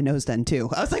like, I got my nose done too.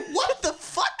 I was like, what the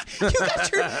fuck? She didn't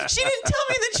tell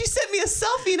me that she sent me a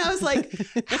selfie. And I was like,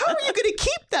 how are you going to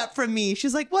keep that from me?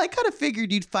 She's like, well, I kind of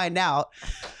figured you'd find out.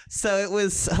 So it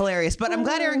was hilarious. But I'm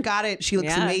glad Erin got it. She looks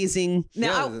Yeah. amazing.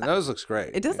 Now, the nose looks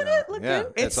great. Doesn't you know? it look Yeah,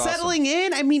 good? It's awesome. settling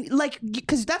in. I mean, like,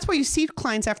 because that's why you see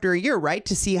clients after a year, right?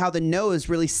 To see how the nose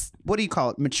really, what do you call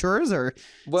it, matures or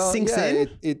sinks in?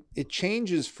 It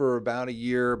changes for about a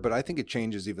year, but I think it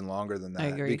changes even longer than that I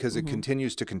agree. because it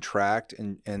continues to contract.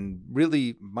 And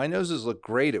really, my noses look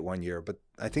great at 1 year, but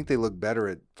I think they look better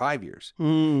at 5 years.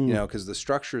 Mm. You know, because the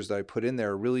structures that I put in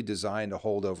there are really designed to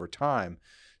hold over time.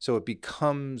 So it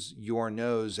becomes your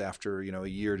nose after, a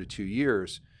year to 2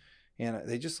 years. And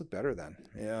they just look better then.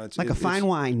 You know, it's Like a fine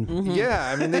wine.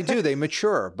 Yeah, I mean, they do. They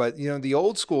mature. But, the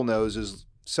old school nose is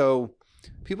so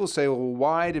people say, well,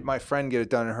 why did my friend get it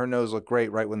done and her nose look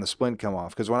great right when the splint come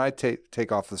off? Because when I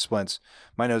take off the splints,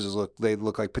 my noses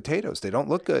look like potatoes. They don't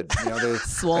look good. They,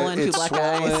 Swollen, two it's black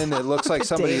eyes. swollen. It looks like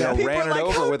somebody People ran are it like,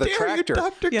 over "How with a dare you, tractor.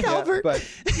 Dr. Calvert?" But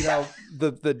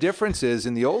the difference is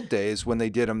in the old days when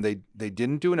they did them, they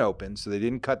didn't do an open, so they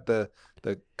didn't cut the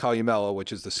columella,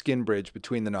 which is the skin bridge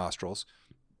between the nostrils,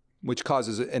 which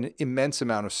causes an immense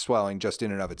amount of swelling just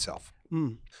in and of itself.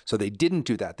 Mm. So they didn't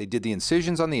do that. They did the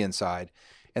incisions on the inside.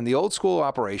 And the old school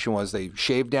operation was they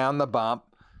shaved down the bump,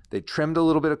 they trimmed a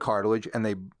little bit of cartilage, and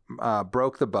they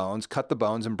broke the bones, cut the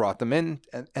bones, and brought them in.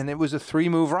 And it was a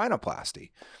 3-move rhinoplasty.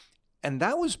 And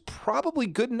that was probably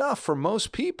good enough for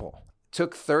most people. It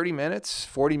took 30 minutes,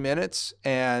 40 minutes.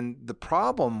 And the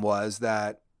problem was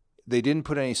that they didn't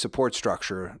put any support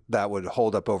structure that would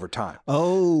hold up over time.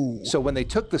 Oh. So when they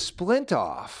took the splint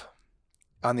off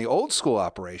on the old school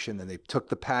operation, and they took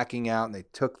the packing out and they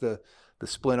took the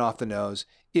splint off the nose,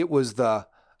 it was the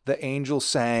angel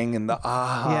sang and the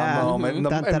aha moment, and,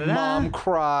 and mom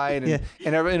cried,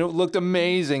 and it looked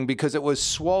amazing because it was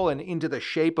swollen into the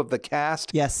shape of the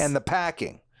cast and the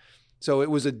packing. So it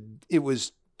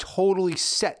was totally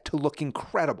set to look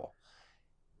incredible.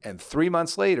 And 3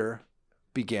 months later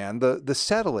began the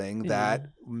settling that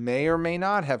may or may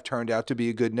not have turned out to be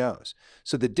a good nose.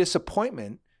 So the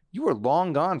disappointment, you were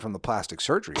long gone from the plastic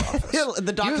surgery office.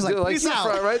 The doctor's like, peace out.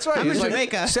 Right, that's right. I'm in He's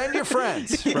Jamaica. like, send your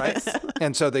friends, right?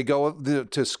 And so they go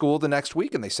to school the next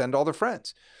week and they send all their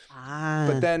friends.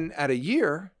 But then at a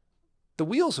year, the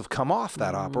wheels have come off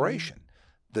that operation.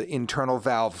 The internal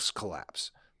valves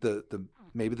collapse.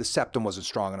 Maybe the septum wasn't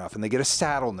strong enough, and they get a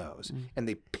saddle nose and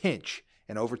they pinch.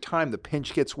 And over time, the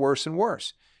pinch gets worse and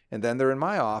worse. And then they're in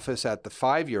my office at the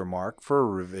 5-year mark for a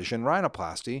revision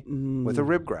rhinoplasty with a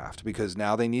rib graft because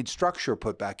now they need structure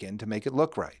put back in to make it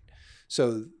look right.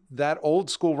 So that old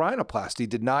school rhinoplasty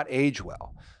did not age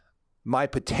well. My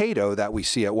potato that we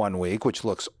see at 1 week, which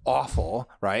looks awful,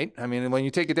 right? I mean, when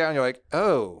you take it down, you're like,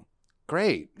 oh,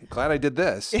 great. Glad I did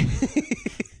this.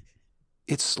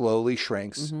 It slowly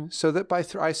shrinks so that by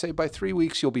 3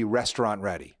 weeks, you'll be restaurant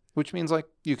ready, which means like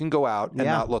you can go out and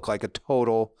not look like a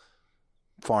total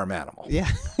farm animal. Yeah.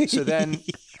 So then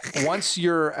once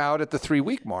you're out at the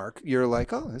 3-week mark, you're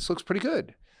like, oh, this looks pretty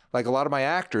good. Like a lot of my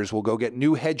actors will go get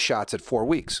new headshots at 4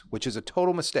 weeks, which is a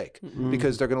total mistake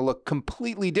because they're going to look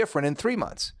completely different in 3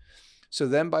 months. So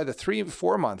then by the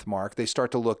 3-4 month mark, they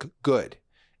start to look good.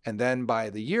 And then by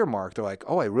the year mark, they're like,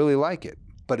 oh, I really like it,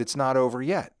 but it's not over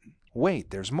yet.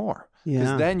 Wait, there's more.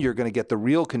 Because then you're going to get the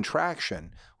real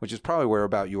contraction, which is probably where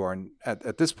about you are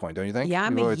at this point, don't you think? Yeah,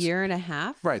 I'm a year and a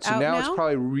half. Right. So now it's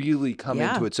probably really come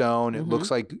into its own. It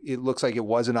looks like it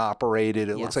wasn't operated.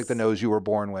 It looks like the nose you were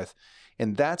born with.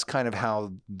 And that's kind of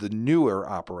how the newer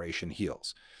operation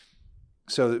heals.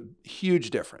 So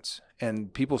huge difference.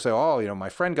 And people say, oh, my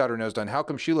friend got her nose done. How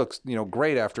come she looks,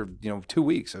 great after, 2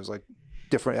 weeks? I was like,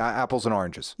 different apples and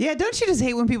oranges. Yeah, don't you just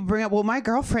hate when people bring up, well, my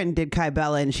girlfriend did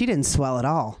Kybella and she didn't swell at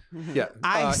all. Yeah.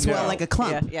 I swell like a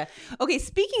clump. Yeah. Okay,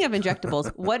 speaking of injectables,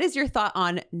 what is your thought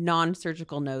on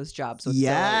non-surgical nose jobs with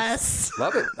Yes.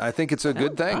 Love it. I think it's a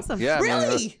good thing. Awesome. Yeah.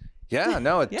 Really? Yeah,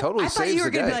 no, it totally I saves thought you were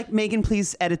the going to day. be like, Megan,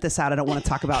 please edit this out. I don't want to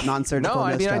talk about non-surgical No,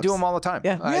 I nose mean, I jobs. do them all the time.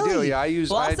 Yeah. I do. Really? Yeah,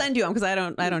 I'll send you them because I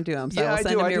don't do them. So Yeah, I will I send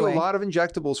do. them I your do way. a lot of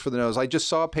injectables for the nose. I just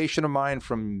saw a patient of mine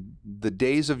from the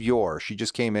days of yore. She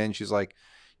just came in. She's like,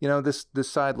 this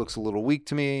side looks a little weak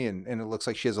to me, and it looks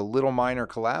like she has a little minor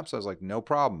collapse. I was like, no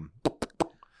problem.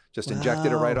 Just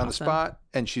injected it right on the spot,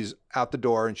 and she's out the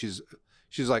door, and she's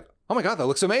like, oh my God, that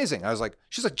looks amazing.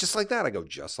 She's like, just like that. I go,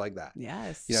 just like that.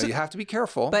 Yes. You have to be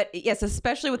careful. But yes,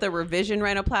 especially with a revision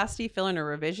rhinoplasty, fill in a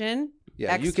revision.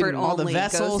 Yeah, expert you can only. all the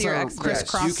vessels Go to your are expert.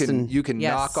 crisscrossed. you can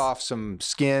Yes. knock off some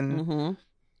skin.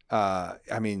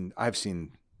 Mm-hmm. I mean, I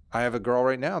have a girl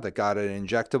right now that got an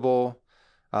injectable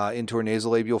into her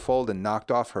nasolabial fold and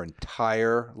knocked off her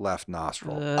entire left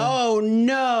nostril. Oh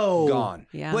no! Gone.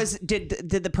 Yeah. Did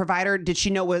the provider? Did she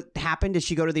know what happened? Did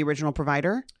she go to the original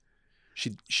provider?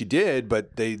 She did,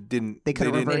 but they didn't. They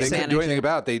couldn't reverse They it. couldn't do anything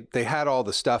about it. They had all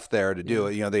the stuff there to do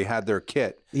it. You know, they had their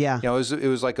kit. Yeah. You know, it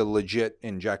was like a legit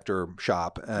injector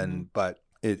shop, but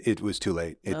it was too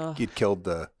late. It killed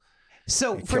the.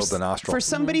 So It killed the nostril. for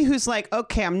somebody who's like,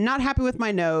 okay, I'm not happy with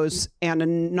my nose, and a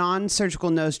non-surgical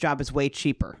nose job is way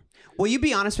cheaper. Will you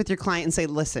be honest with your client and say,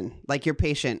 listen, like your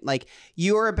patient, like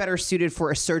you're better suited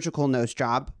for a surgical nose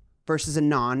job versus a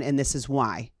non, and this is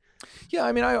why? Yeah,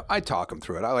 I mean, I talk them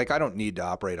through it. I don't need to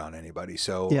operate on anybody.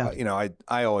 So, Yeah. you know,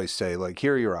 I always say, like,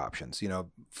 here are your options. You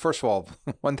know, first of all,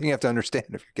 one thing you have to understand,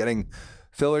 if you're getting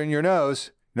filler in your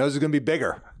nose is going to be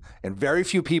bigger. And very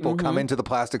few people come into the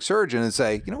plastic surgeon and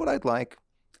say, you know what I'd like?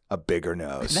 A bigger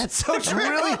nose. That's so true.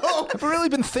 I've really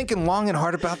been thinking long and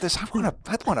hard about this. I want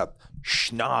a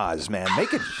schnoz, man.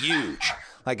 Make it huge.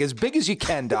 Like as big as you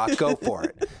can, Doc. Go for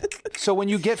it. So when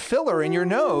you get filler in your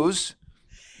nose,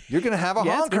 you're going to have a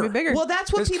Yeah, honker. it's gonna be bigger. Well,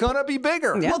 that's what It's people. going to be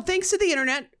bigger. Well, thanks to the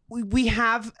internet, we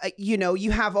have,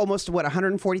 you have almost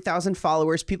 140,000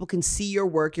 followers. People can see your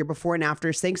work, your before and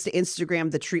afters. Thanks to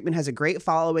Instagram, the treatment has a great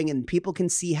following, and people can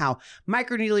see how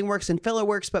microneedling works and filler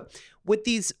works. But with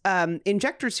these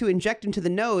injectors who inject into the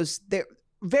nose,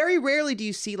 very rarely do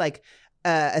you see like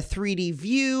a 3D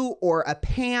view or a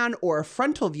pan or a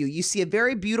frontal view. You see a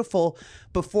very beautiful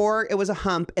before it was a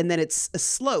hump, and then it's a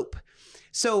slope.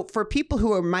 So for people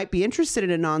who might be interested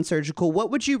in a non-surgical,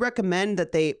 what would you recommend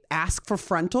that they ask for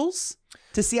frontals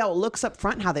to see how it looks up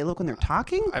front, how they look when they're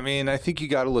talking? I mean, I think you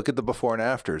got to look at the before and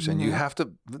afters, and you have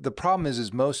to. The problem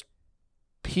is most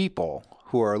people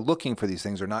who are looking for these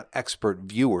things are not expert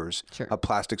viewers of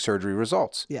plastic surgery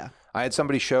results. Yeah. I had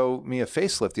somebody show me a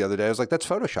facelift the other day. I was like, that's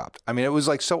Photoshopped. I mean, it was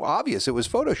like so obvious it was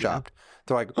Photoshopped.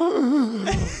 They're like,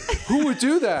 who would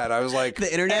do that? I was like,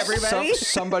 The internet, everybody?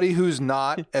 somebody who's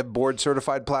not a board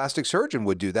certified plastic surgeon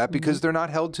would do that because they're not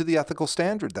held to the ethical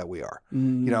standard that we are. You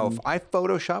know, if I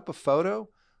Photoshop a photo,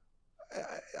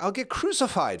 I'll get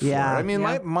crucified for it. I mean,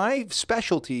 my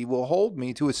specialty will hold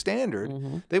me to a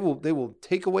standard. They will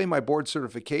take away my board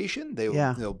certification.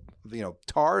 They'll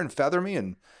tar and feather me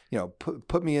and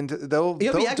put me into. They'll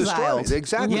You'll be destroy exiled. me.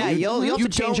 Exactly. Yeah, you'll have to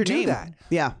change your don't do name. that.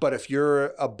 Yeah. But if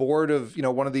you're a board of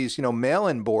one of these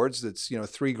mail-in boards that's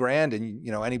 $3,000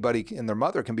 and anybody and their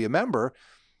mother can be a member.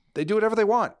 They do whatever they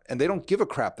want, and they don't give a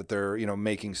crap that they're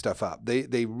making stuff up.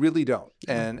 They really don't.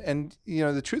 And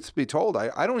the truth to be told,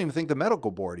 I don't even think the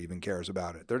medical board even cares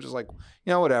about it. They're just like,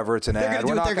 whatever, it's an They're ad. gonna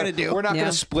do what they're gonna do. We're not going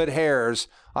to split hairs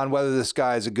on whether this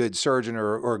guy is a good surgeon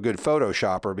or a good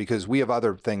Photoshopper because we have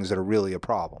other things that are really a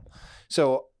problem.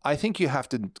 So I think you have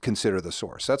to consider the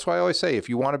source. That's why I always say, if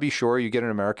you want to be sure, you get an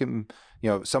American,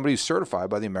 somebody who's certified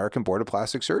by the American Board of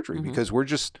Plastic Surgery because we're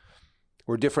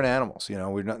different animals.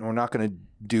 We're not going to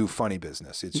do funny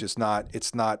business. It's just not.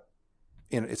 It's not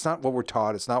what we're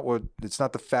taught. It's not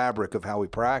the fabric of how we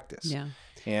practice. Yeah.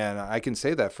 And I can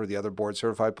say that for the other board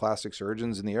certified plastic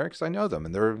surgeons in the area because I know them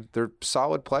and they're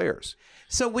solid players.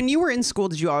 So when you were in school,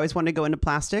 did you always want to go into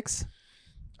plastics?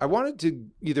 I wanted to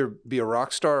either be a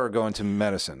rock star or go into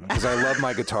medicine because I love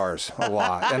my guitars a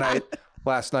lot. And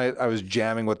last night I was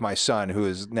jamming with my son, who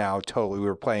is now we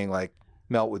were playing like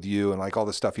Melt With You and like all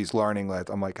the stuff he's learning. Like,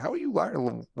 I'm like, how are you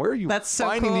learning? Where are you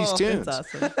finding these tunes?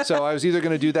 That's awesome. So I was either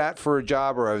going to do that for a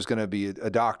job or I was going to be a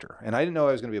doctor. And I didn't know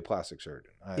I was going to be a plastic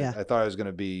surgeon. I thought I was going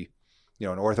to be, an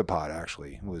orthopod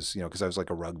actually was, because I was like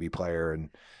a rugby player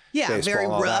and baseball very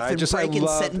and all rough that. and breaking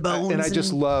setting bones. And I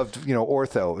just loved,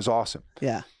 ortho. It was awesome.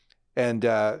 Yeah. And,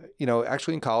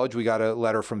 actually in college, we got a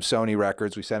letter from Sony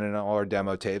Records. We sent in all our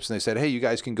demo tapes and they said, hey, you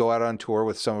guys can go out on tour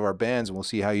with some of our bands and we'll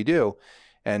see how you do.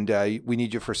 And we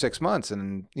need you for 6 months.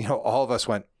 And, all of us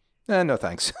went, no,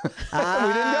 thanks. We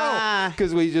didn't go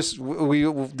because we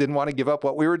didn't want to give up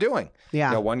what we were doing.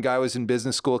 Yeah. One guy was in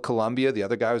business school at Columbia. The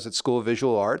other guy was at School of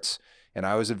Visual Arts. And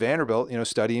I was at Vanderbilt,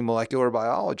 studying molecular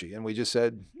biology. And we just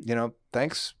said,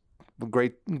 thanks.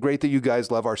 Great that you guys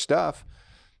love our stuff,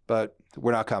 but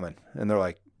we're not coming. And they're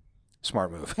like,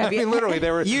 smart move. I mean, literally, they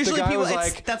were. Usually, the guy people. was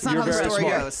like, That's not "You're how the very story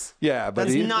smart." goes. Yeah, but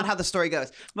That's not how the story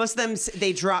goes. Most of them,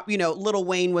 they drop. Lil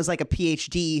Wayne was like a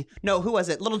PhD. No, who was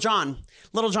it? Little John.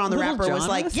 Little John, the Little rapper, was John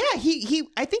like, was? yeah, he.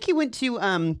 I think he went to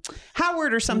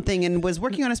Howard or something and was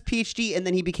working on his PhD, and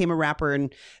then he became a rapper.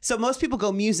 And so most people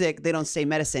go music. They don't stay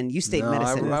medicine. You stayed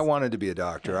medicine. I wanted to be a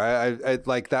doctor. I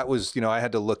like that was I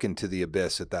had to look into the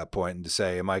abyss at that point and to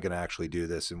say, am I going to actually do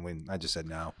this? And I just said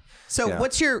no. So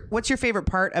what's your favorite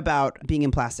part about being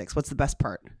in plastics? What's the best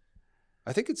part?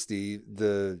 I think it's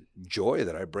the joy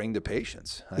that I bring to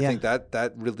patients. I think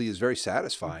that really is very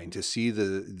satisfying to see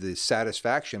the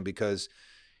satisfaction because,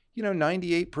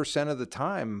 98% of the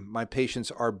time, my patients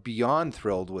are beyond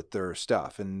thrilled with their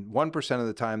stuff. And 1% of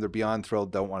the time, they're beyond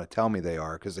thrilled, don't want to tell me they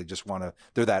are because they just want to,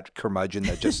 they're that curmudgeon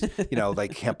that just, they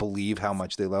can't believe how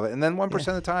much they love it. And then 1%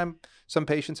 of the time, some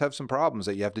patients have some problems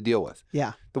that you have to deal with.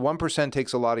 Yeah. The 1%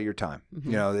 takes a lot of your time.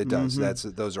 It does.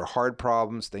 Those are hard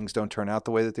problems. Things don't turn out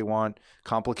the way that they want.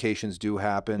 Complications do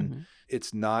happen.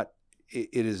 It's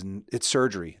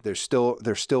surgery. There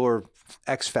still are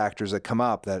X factors that come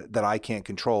up that I can't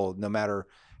control, no matter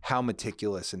how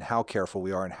meticulous and how careful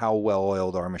we are and how well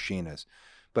oiled our machine is.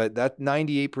 But that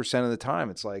 98% of the time,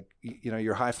 it's like,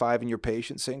 you're high-fiving your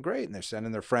patient saying, great. And they're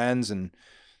sending their friends and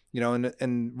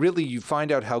really you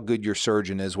find out how good your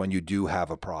surgeon is when you do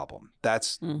have a problem.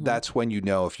 That's when you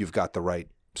know if you've got the right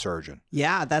surgeon.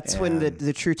 Yeah, that's when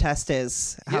the true test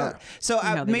is. So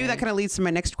maybe that kind of leads to my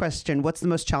next question. What's the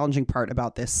most challenging part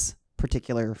about this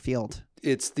particular field?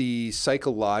 It's the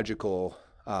psychological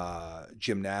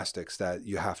gymnastics that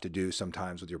you have to do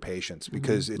sometimes with your patients,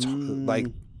 because it's like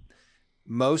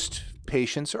most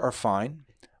patients are fine,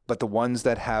 but the ones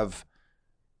that have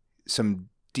some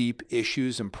deep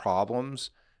issues and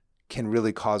problems can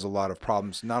really cause a lot of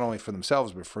problems, not only for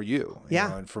themselves, but for you.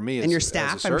 And for me, and your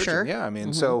staff, as a surgeon. I'm sure. Yeah. I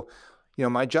mean, so,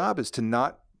 my job is to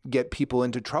not get people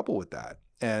into trouble with that.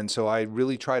 And so I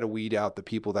really try to weed out the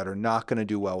people that are not going to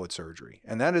do well with surgery.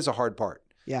 And that is a hard part.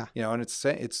 Yeah. And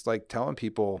it's like telling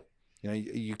people,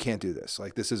 you can't do this.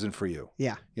 Like, this isn't for you.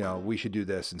 Yeah. We should do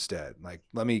this instead. Like,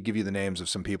 let me give you the names of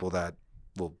some people that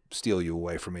will steal you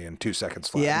away from me in 2 seconds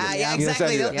flat. Yeah,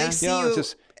 exactly. They see you.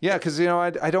 Because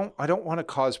I don't want to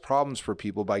cause problems for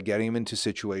people by getting them into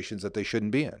situations that they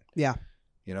shouldn't be in. Yeah.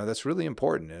 That's really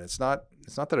important. And it's not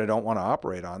that I don't want to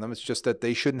operate on them. It's just that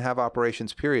they shouldn't have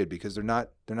operations, period, because they're not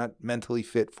mentally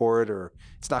fit for it, or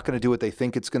it's not going to do what they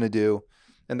think it's going to do.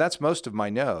 And that's most of my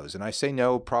no's. And I say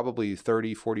no probably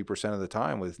 30-40% of the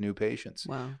time with new patients.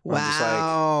 Wow. I'm just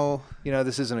like,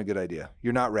 this isn't a good idea.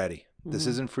 You're not ready. This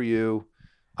isn't for you.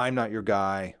 I'm not your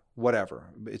guy, whatever.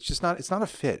 It's just not, it's not a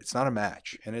fit. It's not a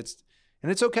match. And it's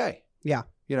okay. Yeah.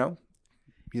 It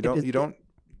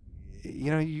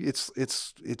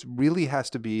really has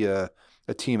to be a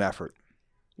team effort.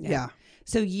 Yeah.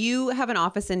 So you have an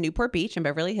office in Newport Beach and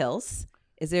Beverly Hills.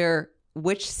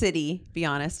 Which city, be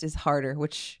honest, is harder?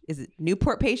 Which is it,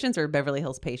 Newport patients or Beverly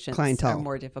Hills patients clientele are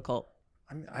more difficult?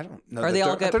 I mean, I don't know. Are they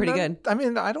all pretty good? I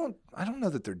mean, I don't know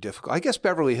that they're difficult. I guess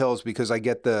Beverly Hills, because I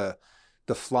get the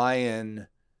fly-in.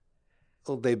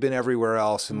 Well, they've been everywhere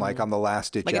else, and like I'm the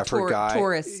last ditch effort guy.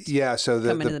 Tourist. Yeah, so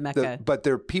coming to the Mecca. But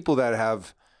they're people that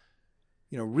have,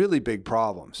 really big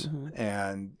problems,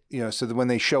 and so that when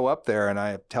they show up there, and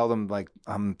I tell them like,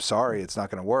 I'm sorry, it's not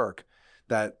going to work.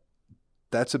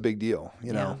 That's a big deal,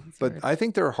 But hard. I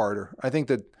think they're harder. I think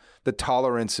that the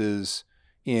tolerances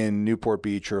in Newport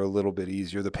Beach are a little bit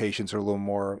easier. The patients are a little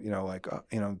more,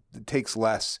 it takes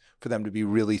less for them to be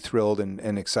really thrilled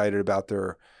and excited about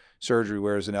their surgery.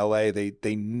 Whereas in LA,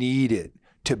 they need it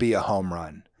to be a home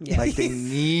run. Yeah. Like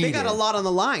they got a lot on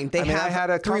the line. They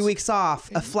had 3 weeks off,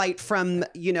 a flight from,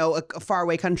 a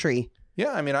faraway country.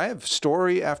 Yeah. I mean, I have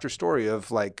story after story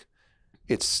of like,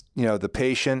 it's, the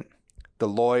patient, the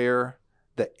lawyer,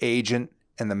 the agent,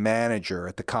 and the manager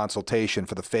at the consultation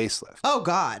for the facelift. Oh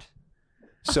God.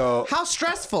 So how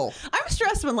stressful. I'm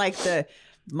stressed when like the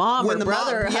mom or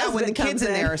brother, when the kid's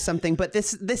in there or something. But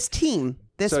this team,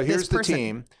 so here's the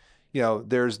team.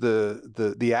 There's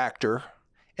the actor,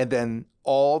 and then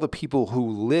all the people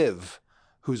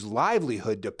whose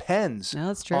livelihood depends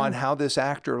on how this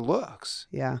actor looks.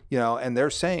 Yeah. And they're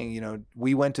saying,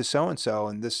 we went to so and so,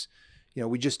 and this.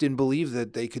 We just didn't believe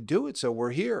that they could do it, so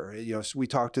we're here. So we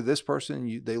talked to this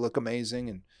person, they look amazing,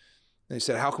 and they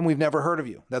said, "How come we've never heard of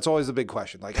you?" That's always the big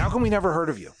question. Like, how come we never heard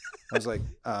of you? I was like,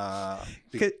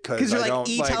 because you're like,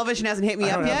 television hasn't hit me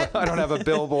up yet. I don't have a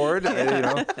billboard. I don't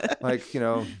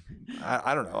know.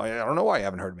 I don't know why you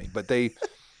haven't heard of me, but they.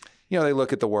 They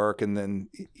look at the work, and then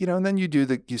and then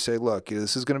you say, "Look,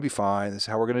 this is going to be fine. This is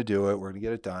how we're going to do it. We're going to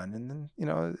get it done," and then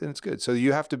and it's good. So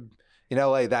you have to in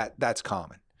LA that's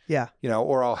common. Yeah.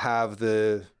 Or I'll have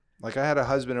I had a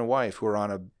husband and wife who were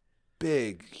on a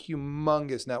big,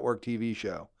 humongous network TV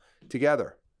show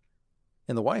together.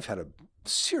 And the wife had a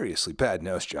seriously bad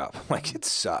nose job. Like, it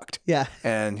sucked. Yeah.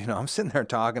 And, I'm sitting there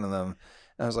talking to them,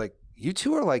 and I was like, you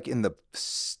two are in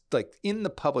the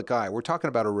public eye. We're talking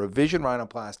about a revision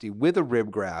rhinoplasty with a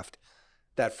rib graft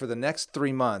that for the next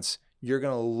 3 months, you're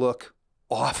going to look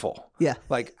awful. Yeah.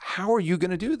 Like, how are you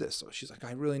going to do this? So she's like,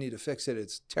 I really need to fix it.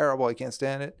 It's terrible. I can't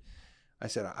stand it. I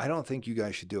said, I don't think you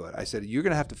guys should do it. I said, you're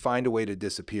going to have to find a way to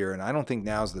disappear. And I don't think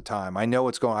now's the time. I know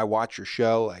what's going on. I watch your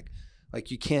show.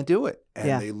 Like you can't do it.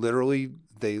 And they literally,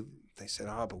 they they said,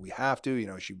 oh, but we have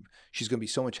to, she's going to be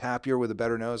so much happier with a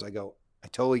better nose. I go, I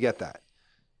totally get that.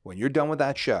 When you're done with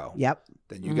that show,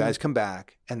 then you guys come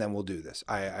back and then we'll do this.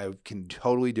 I can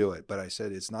totally do it. But I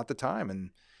said, it's not the time.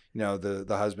 And,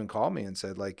 the husband called me and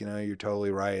said, like, you're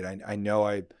totally right. I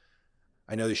know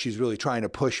that she's really trying to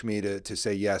push me to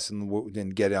say yes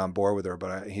and get on board with her.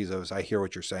 But he goes, I hear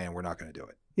what you're saying. We're not going to do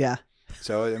it. Yeah.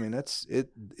 So, I mean, it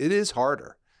is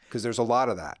harder because there's a lot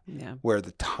of that where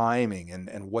the timing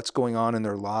and what's going on in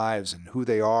their lives and who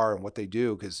they are and what they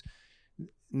do, because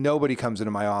nobody comes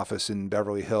into my office in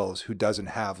Beverly Hills who doesn't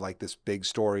have like this big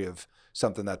story of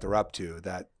something that they're up to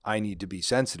that I need to be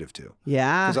sensitive to.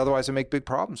 Yeah. Because otherwise I make big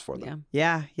problems for them.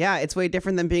 Yeah. It's way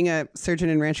different than being a surgeon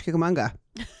in Rancho Cucamonga.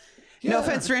 No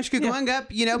offense to Rancho Cucamonga,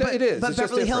 but, it is. But It's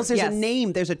Beverly just Hills, there's different. a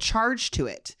name, there's a charge to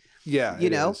it. Yeah, you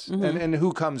know, is. And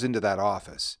who comes into that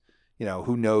office?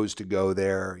 Who knows to go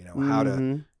there? How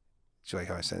to. So like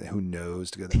how I said, who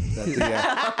knows to go there?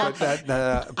 But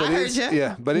I heard you.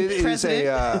 Yeah, but it is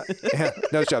a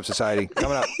nose job society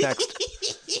coming up next.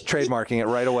 Trademarking it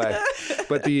right away.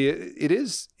 But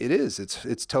it's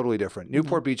totally different.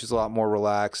 Newport Beach is a lot more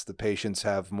relaxed. The patients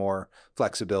have more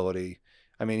flexibility.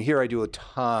 I mean, here I do a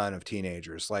ton of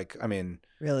teenagers.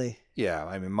 Really? Yeah,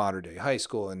 I mean, modern day high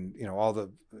school and,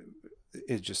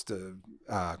 it's just the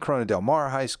Corona Del Mar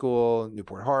High School,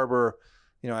 Newport Harbor.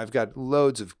 I've got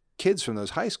loads of kids from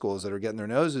those high schools that are getting their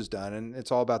noses done, and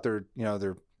it's all about their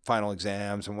final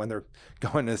exams and when they're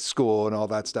going to school and all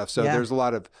that stuff. So there's a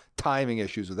lot of timing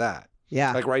issues with that.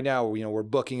 Yeah. Like right now, we're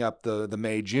booking up the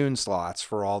May, June slots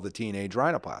for all the teenage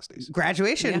rhinoplasties.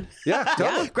 Graduation. Yeah,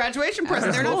 totally. Graduation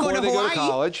present. They're not going to Before they Hawaii. go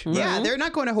to college. Yeah, they're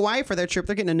not going to Hawaii for their trip.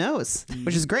 They're getting a nose,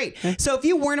 which is great. So if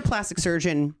you weren't a plastic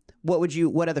surgeon,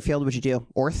 what other field would you do?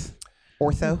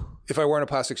 Ortho? If I weren't a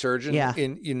plastic surgeon Yeah.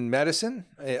 in medicine,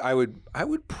 I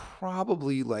would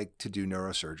probably like to do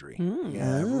neurosurgery.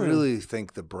 Yeah, I really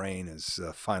think the brain is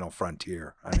the final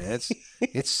frontier. I mean,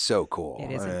 it's so cool.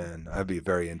 It is. And I'd be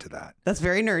very into that. That's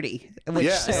very nerdy,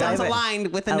 which sounds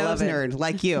aligned with a nose nerd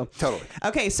like you. Totally.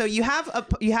 Okay, so you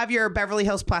have your Beverly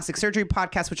Hills Plastic Surgery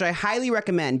podcast, which I highly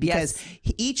recommend because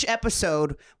each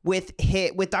episode with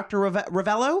Dr.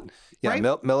 Ravello. Yeah,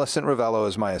 right? Millicent Ravello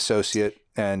is my associate,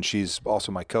 and she's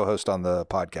also my co-host on the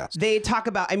podcast. They talk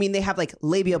about, they have like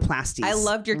labioplasties. I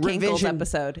loved your cankles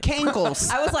episode. Cankles.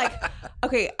 I was like,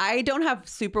 okay, I don't have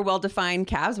super well-defined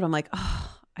calves, but I'm like,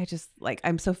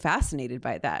 I'm so fascinated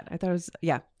by that. I thought it was,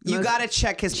 You got to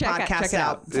check his podcast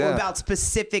out about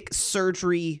specific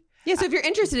surgery. Yeah, so if you're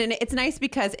interested in it, it's nice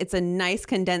because it's a nice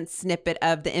condensed snippet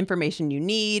of the information you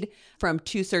need from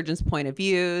two surgeons' point of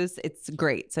views. It's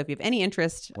great. So if you have any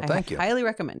interest, thank you. Highly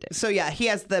recommend it. So he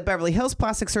has the Beverly Hills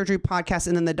Plastic Surgery podcast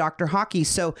and then the Dr. Hockey.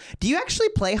 So do you actually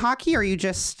play hockey or are you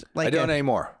just like... I don't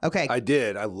anymore. Okay. I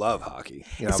did. I love hockey.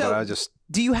 But I just...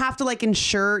 Do you have to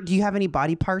insure? Do you have any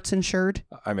body parts insured?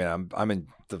 I mean, I'm in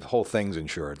the whole thing's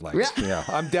insured.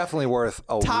 I'm definitely worth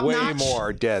way notch.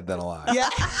 more dead than alive. Yeah.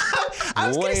 I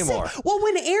was way gonna say, more. well,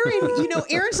 when Aaron,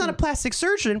 Aaron's not a plastic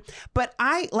surgeon, but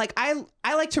I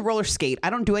like to roller skate. I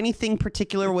don't do anything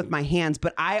particular with my hands,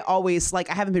 but I always I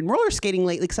haven't been roller skating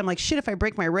lately because I'm like, shit, if I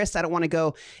break my wrist, I don't want to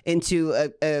go into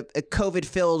a COVID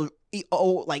filled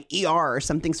ER or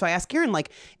something. So I asked Aaron,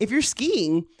 if you're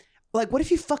skiing, what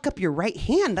if you fuck up your right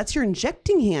hand? That's your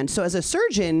injecting hand. So as a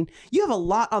surgeon, you have a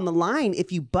lot on the line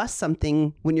if you bust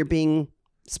something when you're being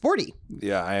sporty.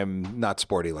 Yeah, I am not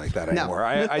sporty like that anymore.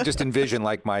 I just envision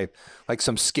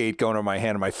some skate going over my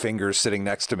hand and my fingers sitting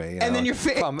next to me. And then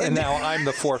and now I'm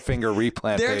the 4-finger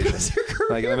replant patient.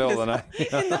 In the middle of the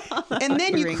night. And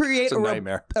then you create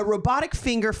a robotic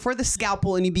finger for the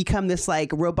scalpel and you become this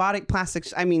robotic plastic.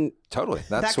 I mean, totally.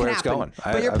 That's where it's going.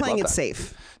 But you're playing it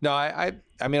safe. No,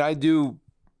 I mean, I do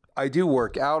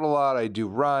work out a lot. I do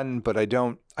run, but I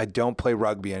don't play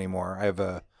rugby anymore.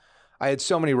 I had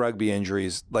so many rugby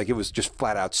injuries. It was just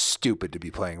flat out stupid to be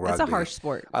playing rugby. It's a harsh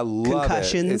sport. I love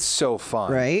Concussions. it. It's so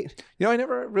fun. Right. I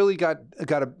never really got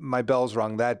my bells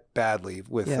rung that badly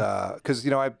with, because,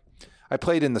 I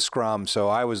played in the scrum, so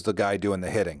I was the guy doing the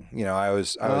hitting. I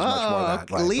was much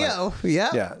more that. Leo. Yeah.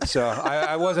 Yeah. So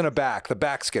I wasn't a back. The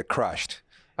backs get crushed.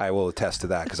 I will attest to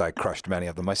that because I crushed many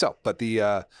of them myself.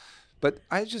 But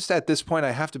I just at this point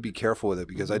I have to be careful with it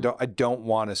because I don't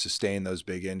want to sustain those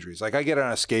big injuries. I get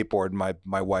on a skateboard and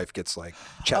my wife gets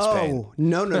chest pain.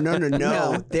 No.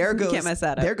 No. There goes Can't mess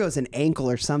that up. There goes an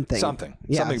ankle or something. Something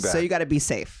bad. So you got to be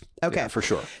safe. Okay. Yeah, for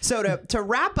sure. So to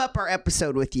wrap up our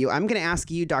episode with you, I'm going to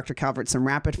ask you, Dr. Calvert, some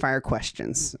rapid fire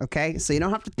questions. Okay. So you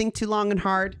don't have to think too long and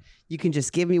hard. You can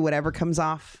just give me whatever comes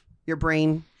off your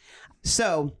brain.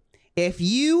 So if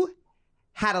you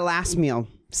had a last meal,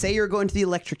 say you're going to the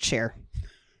electric chair,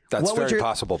 That's What would very your-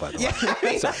 possible, by the way. Yeah, I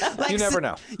mean, So, like, you never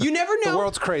know. You never know. The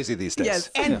world's crazy these days. Yes.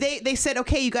 And they said,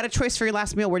 okay, you got a choice for your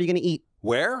last meal. What are you going to eat?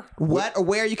 Where? What or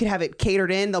where you could have it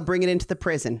catered in. They'll bring it into the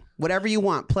prison. Whatever you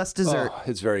want, plus dessert. Oh,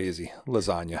 it's very easy.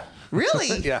 Lasagna.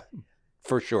 Really? Yeah,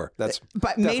 for sure. That's But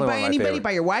definitely made one by of my anybody? favorite.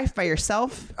 By your wife? By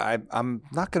yourself? I'm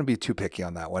not going to be too picky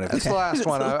on that one. If it's the last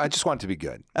one, I just want it to be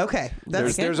good. Okay.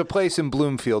 That's There's a place in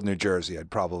Bloomfield, New Jersey. I'd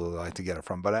probably like to get it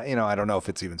from, but I don't know if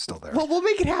it's even still there. Well, we'll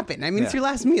make it happen. I mean, it's Yeah. your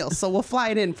last meal, so we'll fly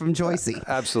it in from Joycey.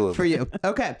 Absolutely. For you.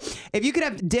 Okay. If you could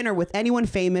have dinner with anyone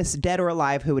famous, dead or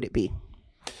alive, who would it be?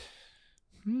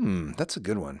 That's a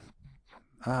good one.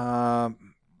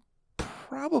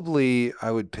 Probably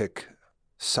I would pick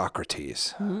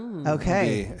Socrates.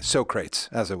 Okay. The Socrates,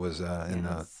 as it was in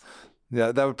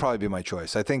yeah, that would probably be my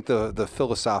choice. I think the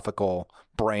philosophical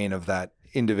brain of that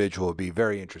individual would be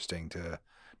very interesting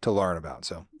to learn about.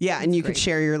 So Yeah, and you could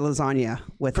share your lasagna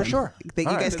with For him. sure. That you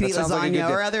All guys right. can That eat sounds like a good lasagna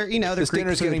or day. other, other this Greek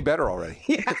dinner's food. getting better already.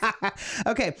 Yeah.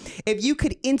 Okay. If you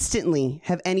could instantly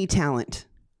have any talent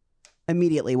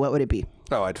immediately, what would it be?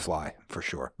 Oh, I'd fly for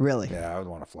sure. Really? Yeah, I would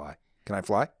want to fly. Can I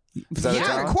fly? Is that a Yeah,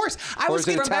 talent? of course. I Or was is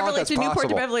it a thinking. From talent Beverly that's to Newport to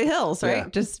possible? Beverly Hills, right? Yeah.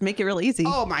 Just make it real easy.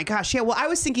 Oh my gosh. Yeah. Well, I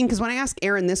was thinking because when I asked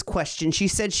Erin this question, she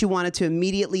said she wanted to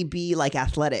immediately be like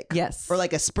athletic. Yes. Or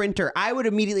like a sprinter. I would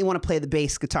immediately want to play the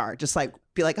bass guitar. Just like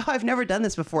be like, oh, I've never done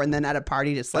this before. And then at a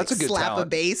party, just like That's a good slap a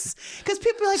talent. bass. Because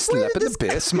people are like, where Slap did in this the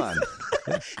bass, man.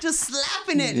 just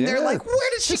slapping it. And they're Yeah. like,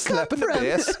 where did she Just come slap in the from?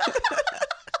 bass.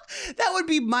 That would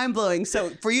be mind blowing. So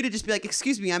for you to just be like,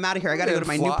 excuse me, I'm out of here. I got to go to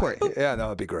my Fly. Newport. Yeah, no,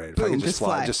 it'd be great. If I Boom, could just just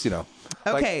fly. fly. Just,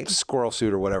 Okay. like squirrel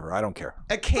suit or whatever. I don't care.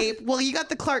 A cape. Well, you got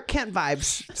the Clark Kent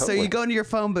vibes. So Totally. you go into your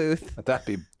phone booth. That'd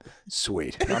be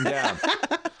sweet. I'm down.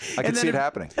 I can then see it if-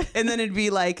 happening. And then it'd be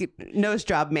like nose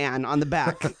job man on the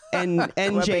back and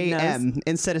NJM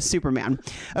instead of Superman.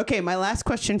 Okay, my last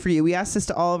question for you. We asked this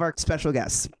to all of our special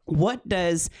guests. What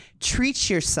does treat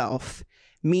yourself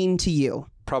mean to you?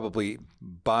 Probably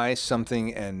buy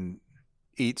something and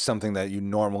eat something that you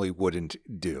normally wouldn't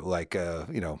do, like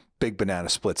big banana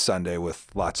split sundae with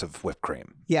lots of whipped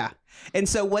cream. Yeah. And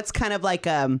so what's kind of like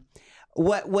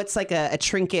what's like a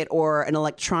trinket or an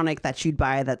electronic that you'd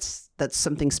buy that's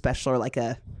something special, or like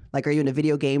are you into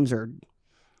video games or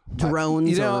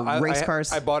drones or race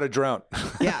cars? I bought a drone.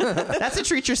 Yeah. That's a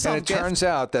treat yourself And it gift. turns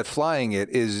out that flying it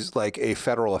is like a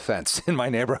federal offense in my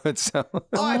neighborhood. So,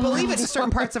 Oh, I believe it in certain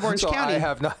parts of Orange so County. I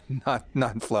have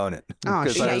not flown it. Oh,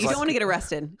 'Cause shit. I Yeah, was you like, don't want to get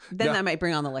arrested. Then Yeah. that might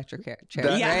bring on the electric chair, That-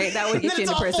 right? That would Then get you it's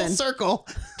into all full prison. circle.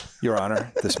 Your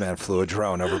Honor, this man flew a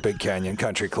drone over Big Canyon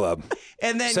Country Club.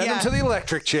 And then Send him to the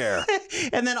electric chair.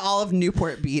 and then all of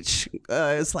Newport Beach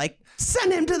is like,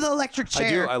 send him to the electric I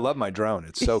chair. do. I love my drone.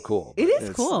 It's so cool. It is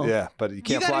It's- cool. Yeah, but you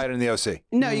can't gotta- fly it in the OC.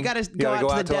 No, you got to You go gotta out go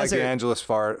to out the to like desert. the Angeles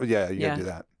far. Yeah, you Yeah. gotta do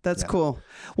that. That's Yeah. cool.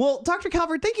 Well, Dr.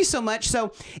 Calvert, thank you so much.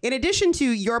 So, in addition to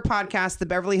your podcast, the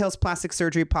Beverly Hills Plastic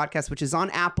Surgery Podcast, which is on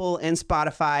Apple and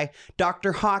Spotify,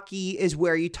 Dr. Hockey is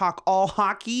where you talk all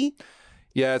hockey.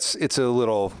 Yeah, it's a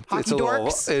little Hockey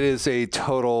dorks? it is a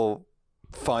total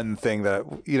fun thing that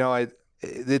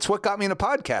it's what got me into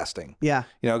podcasting. Yeah.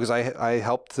 Because I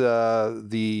helped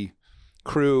the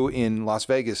crew in Las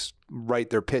Vegas write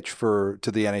their pitch to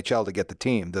the NHL to get the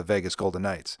team, the Vegas Golden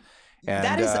Knights. And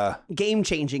That is game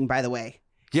changing, by the way.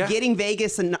 Yeah. Getting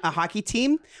Vegas and a hockey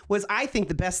team was, I think,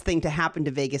 the best thing to happen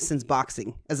to Vegas since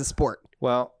boxing as a sport.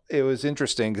 Well, it was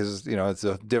interesting because, it's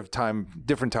a different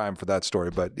time for that story,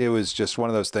 but it was just one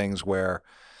of those things where,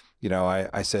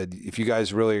 I said, if you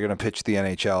guys really are going to pitch the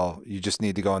NHL, you just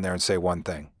need to go in there and say one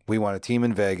thing. We want a team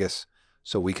in Vegas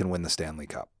so we can win the Stanley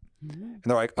Cup. And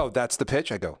they're like, oh, that's the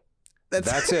pitch? I go,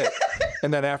 that's it.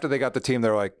 And then after they got the team,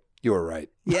 they're like, you were right.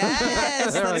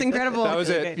 Yes, They're that's like, incredible. That was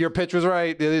it. Your pitch was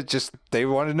right. It just, they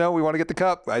wanted to know, we want to get the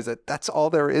cup. I said, that's all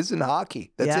there is in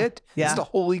hockey. That's Yeah. it. Yeah. It's the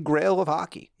holy grail of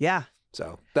hockey. Yeah.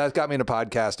 So that got me into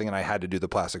podcasting, and I had to do the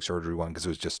plastic surgery one because it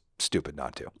was just stupid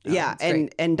not to. Yeah, that's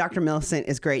great. and Dr. Millicent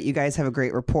is great. You guys have a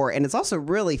great rapport, and it's also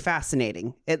really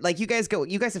fascinating. You guys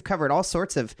have covered all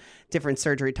sorts of different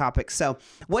surgery topics. So,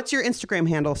 what's your Instagram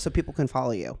handle so people can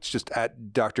follow you? It's just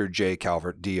at Dr. J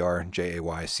Calvert,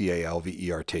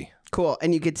 DrJayCalvert. Cool,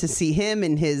 and you get to see him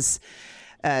and his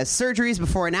surgeries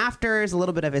before and afters, a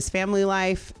little bit of his family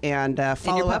life, and And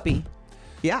follow your up. puppy.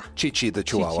 Yeah, Chi-Chi the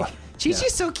Chihuahua.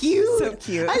 Chi-Chi's so cute. So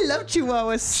cute. I love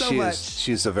Chihuahuas so much.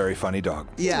 She's a very funny dog.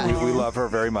 Yeah. We love her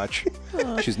very much.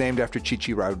 She's named after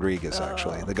Chi-Chi Rodriguez,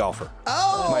 actually, the golfer.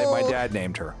 Oh, My dad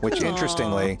named her, which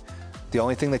interestingly, the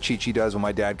only thing that Chi-Chi does when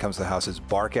my dad comes to the house is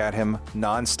bark at him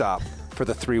nonstop for for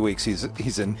the 3 weeks he's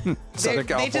in Southern California.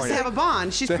 They just have a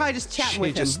bond. She's probably just chatting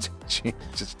with him. She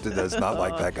just does not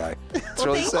like that guy. It's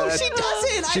really sad. Oh, she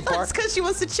doesn't. I thought it's because she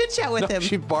wants to chit-chat with him.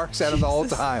 She barks at him the whole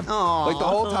time. Like the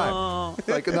whole time.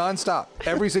 Like nonstop.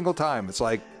 Every single time. It's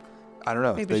like, I don't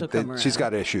know. Maybe she'll come She's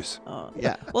around. got issues.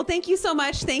 Yeah. Well, thank you so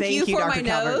much. Thank you for Dr. my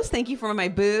Calvert. nose. Thank you for my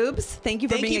boobs. Thank you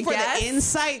for being a guest. the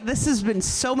insight. This has been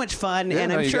so much fun, Yeah,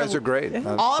 and I'm you sure guys are great.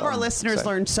 all of our I'm listeners excited.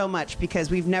 learned so much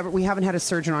because we haven't had a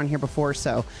surgeon on here before,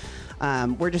 so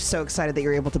we're just so excited that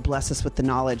you're able to bless us with the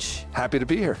knowledge. Happy to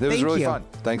be here. It was Thank really you. fun.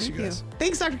 Thanks, you guys.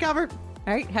 Thanks, Dr. Calvert.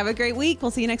 All right. Have a great week.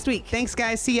 We'll see you next week. Thanks,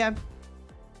 guys. See ya.